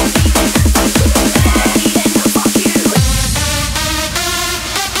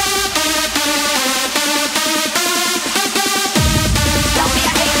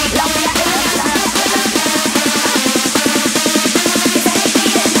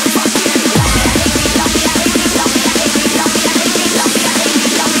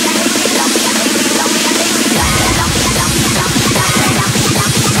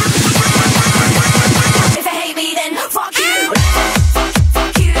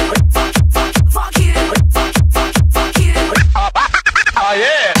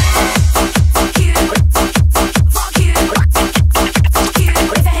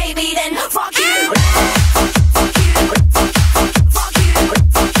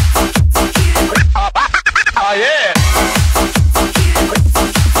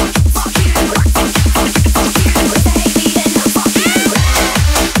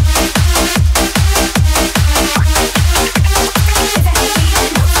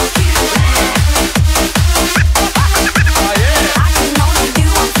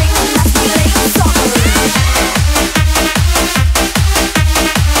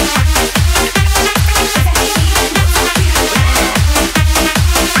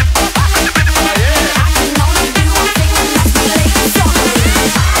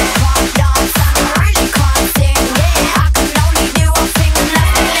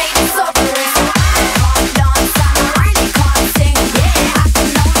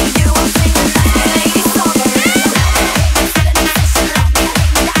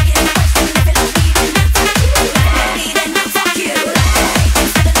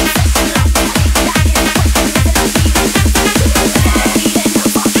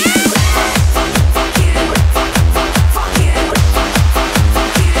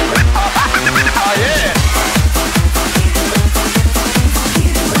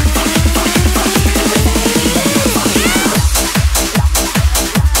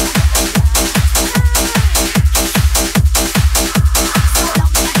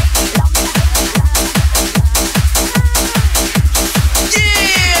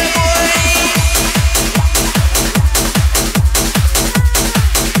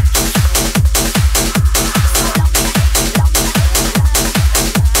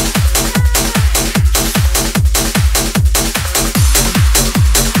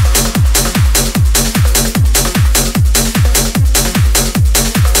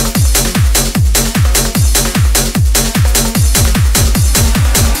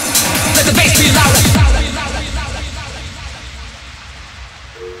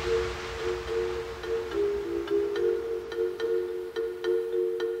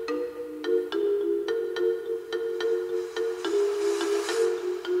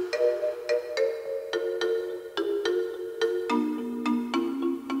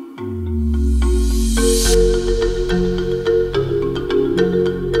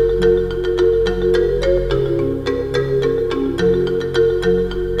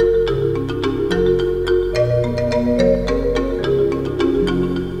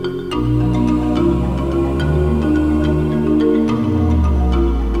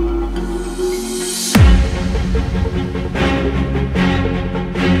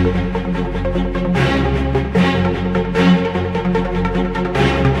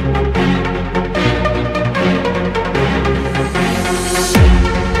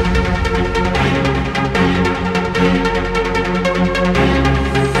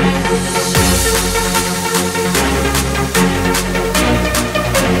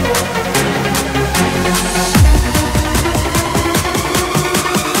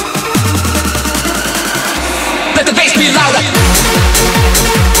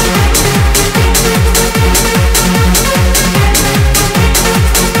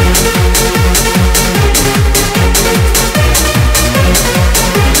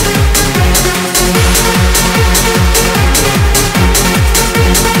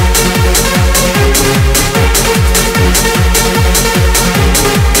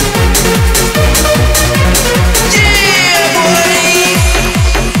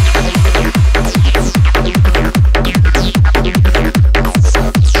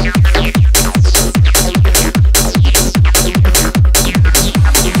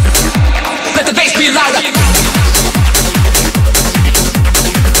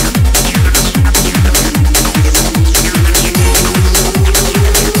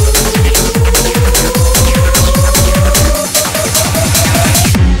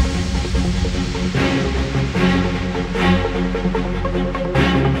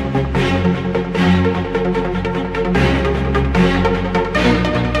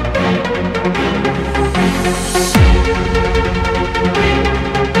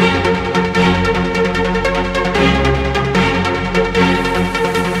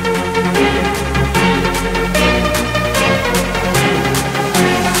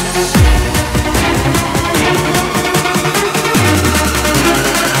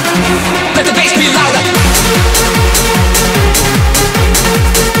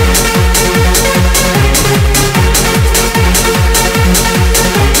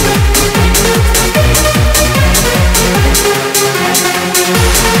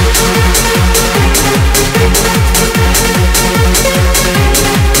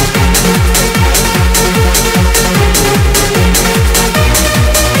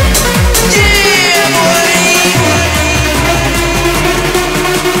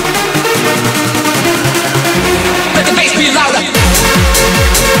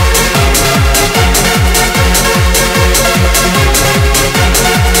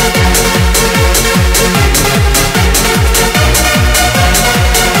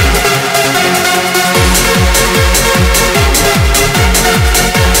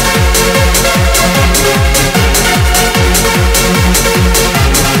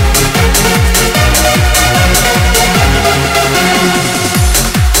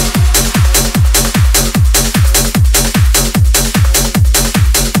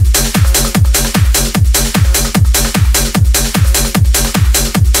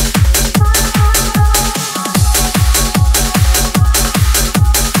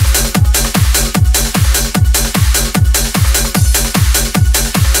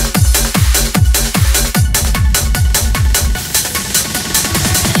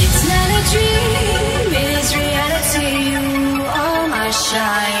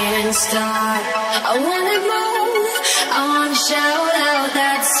shining star. I wanna move, I wanna shout out,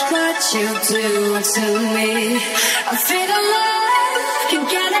 that's what you do to me. I feel alive, can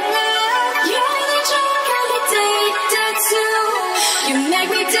get enough. You're the drug I'm addicted to. You make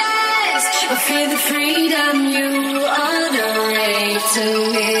me dance, I feel the freedom. You are the rave to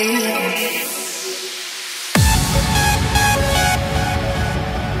me.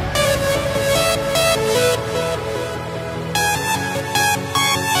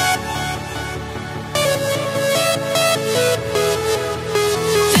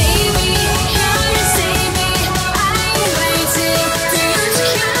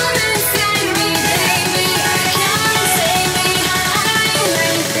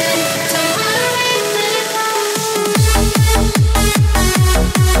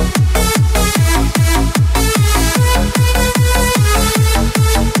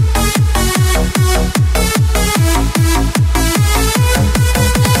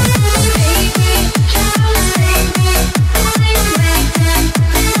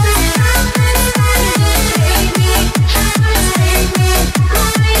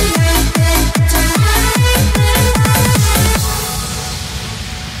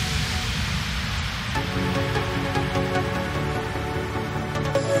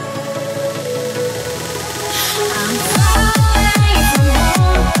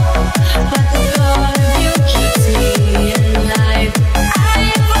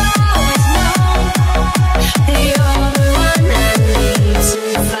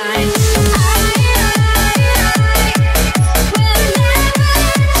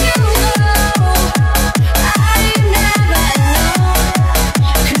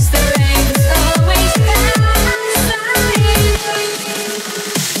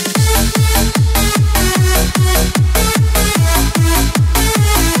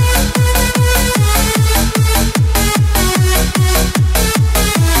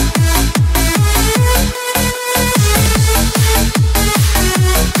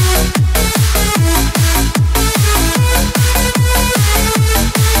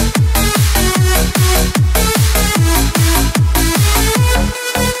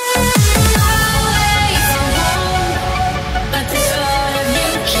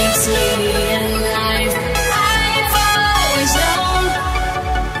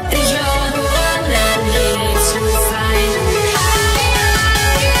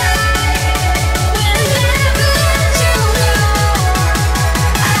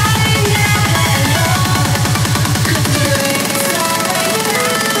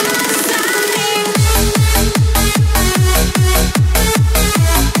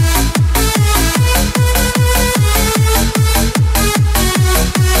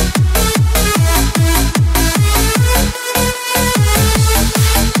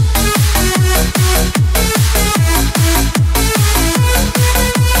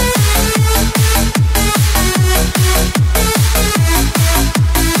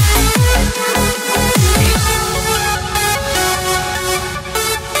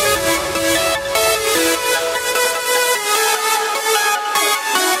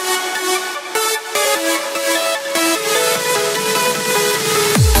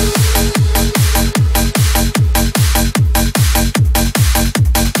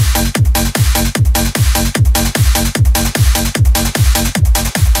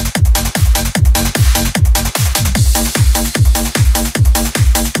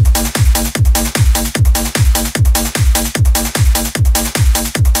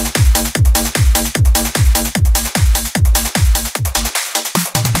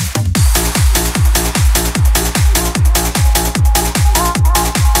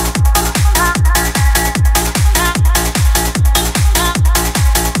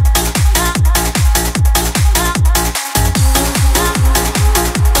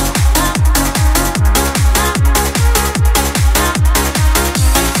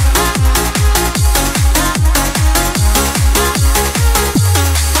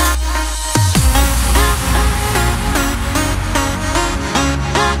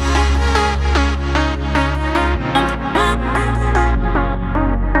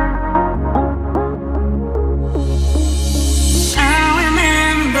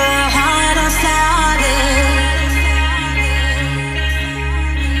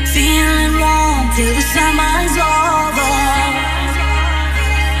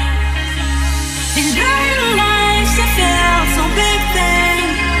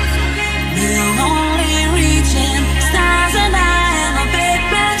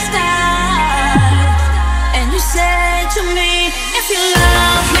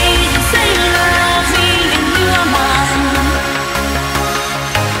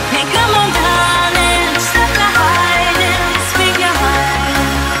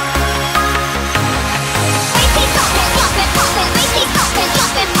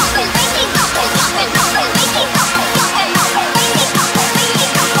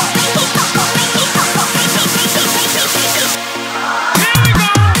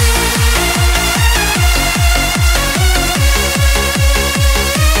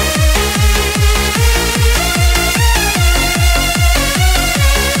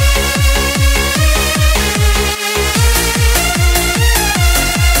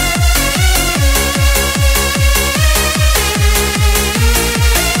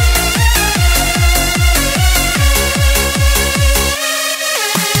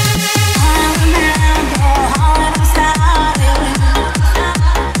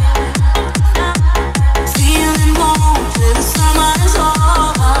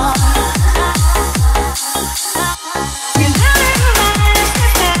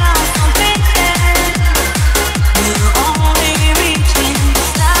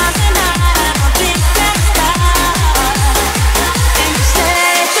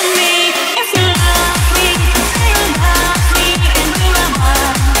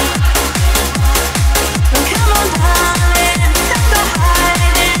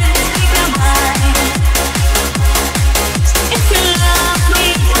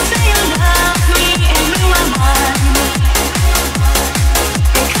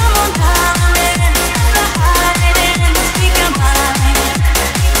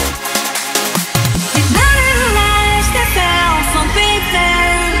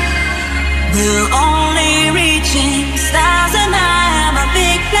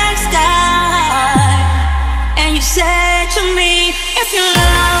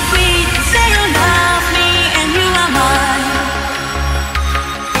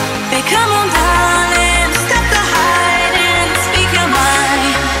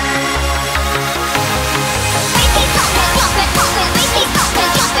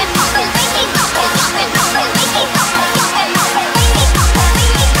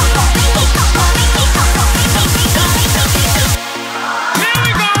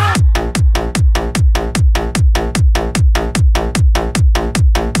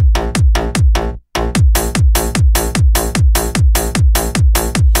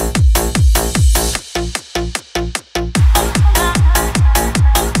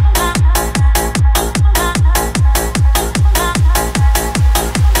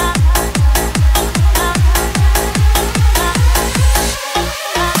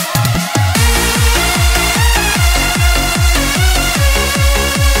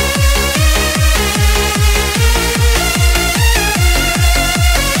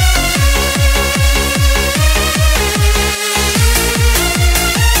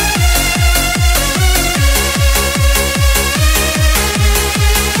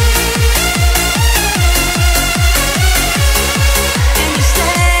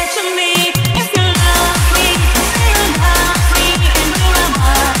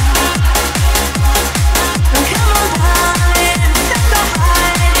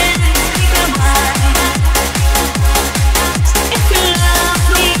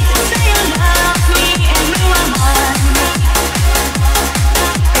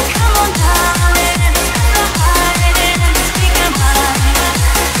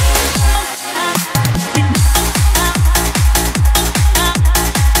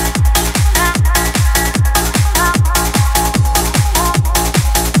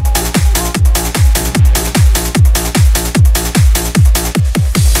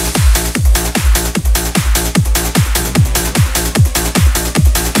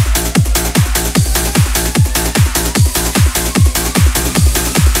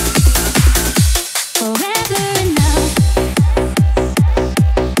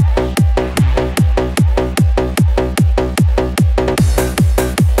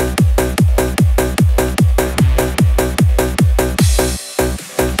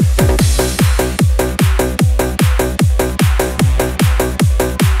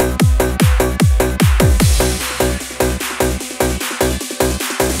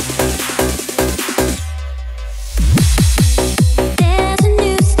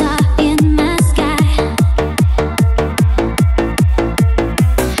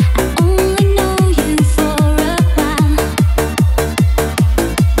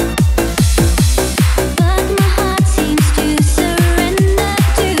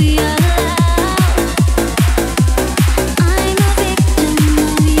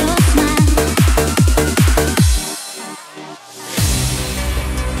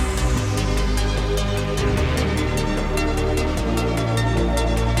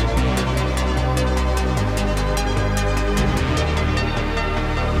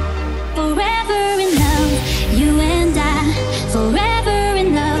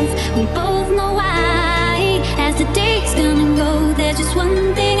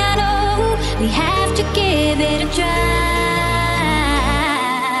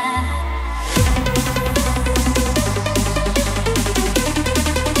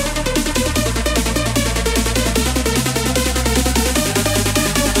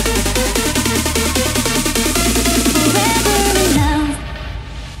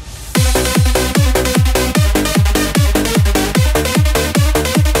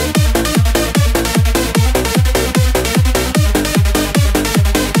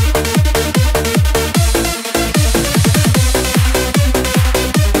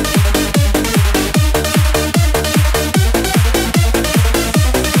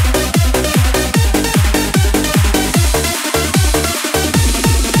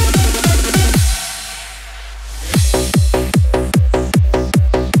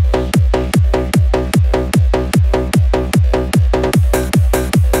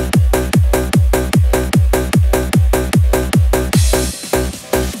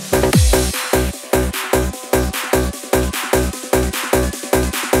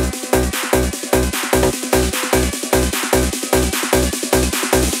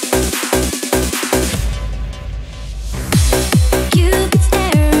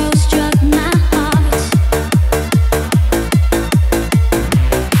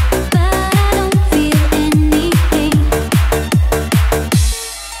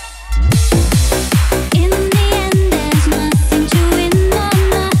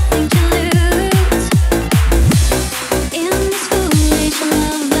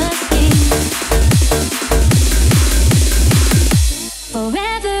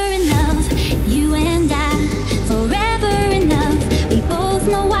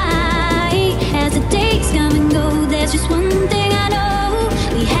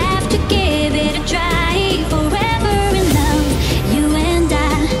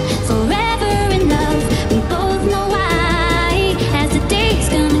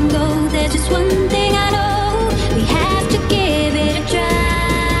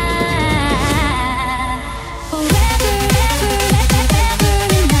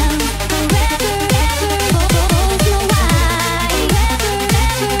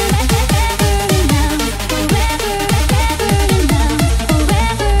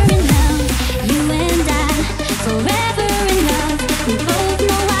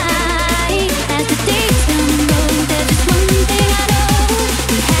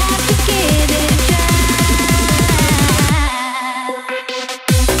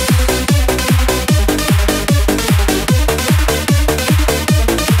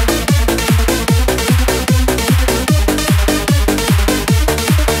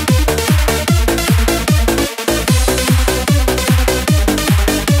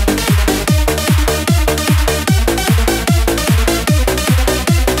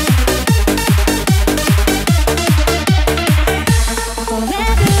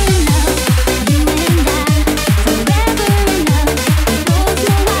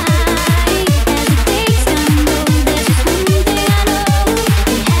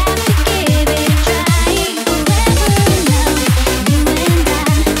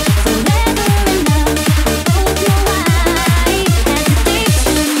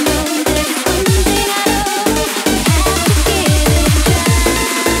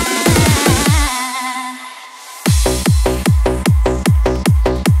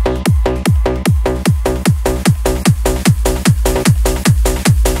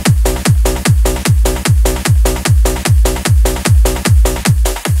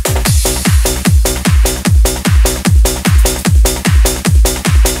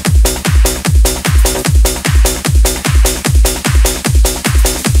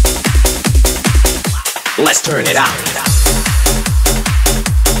 Let's turn it out.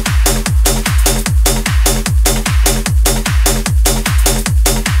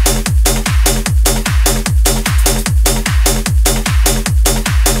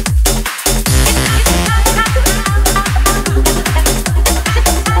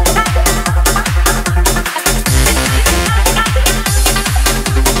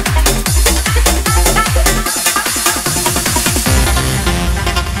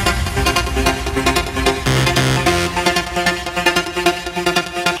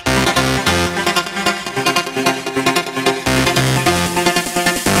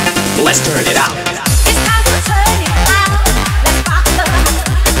 Let's turn it out. It's time to turn it out. Let's rock the.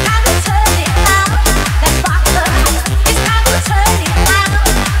 It's time to turn it out. Let's rock the. It's time to turn it out.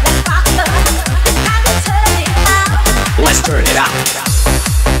 Let's rock the. It's time to turn it out. Let's turn it out.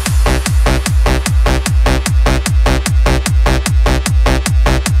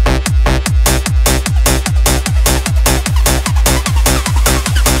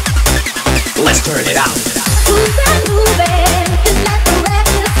 Let's turn it out. Move and move it. Just let the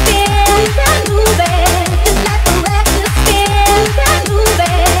record spin. Move and move it. Just let the record spin. Move and move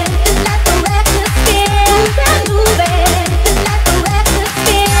it. Just let the record spin. Move and move it. Just let the record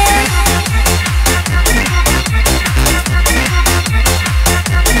spin.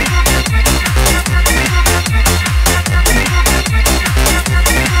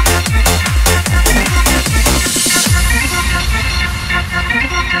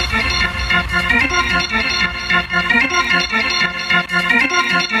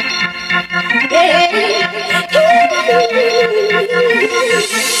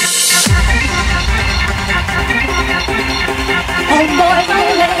 Oh boy,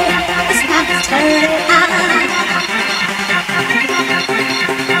 it's time to turn it out.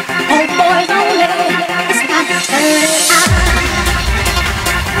 Oh boy, it's time to turn it out.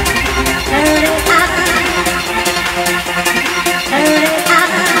 Turn it out. Turn it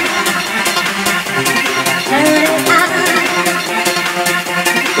out. Turn it out.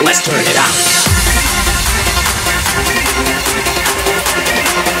 Let's turn it out.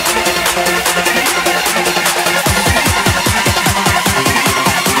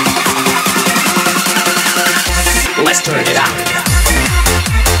 Let's turn it out.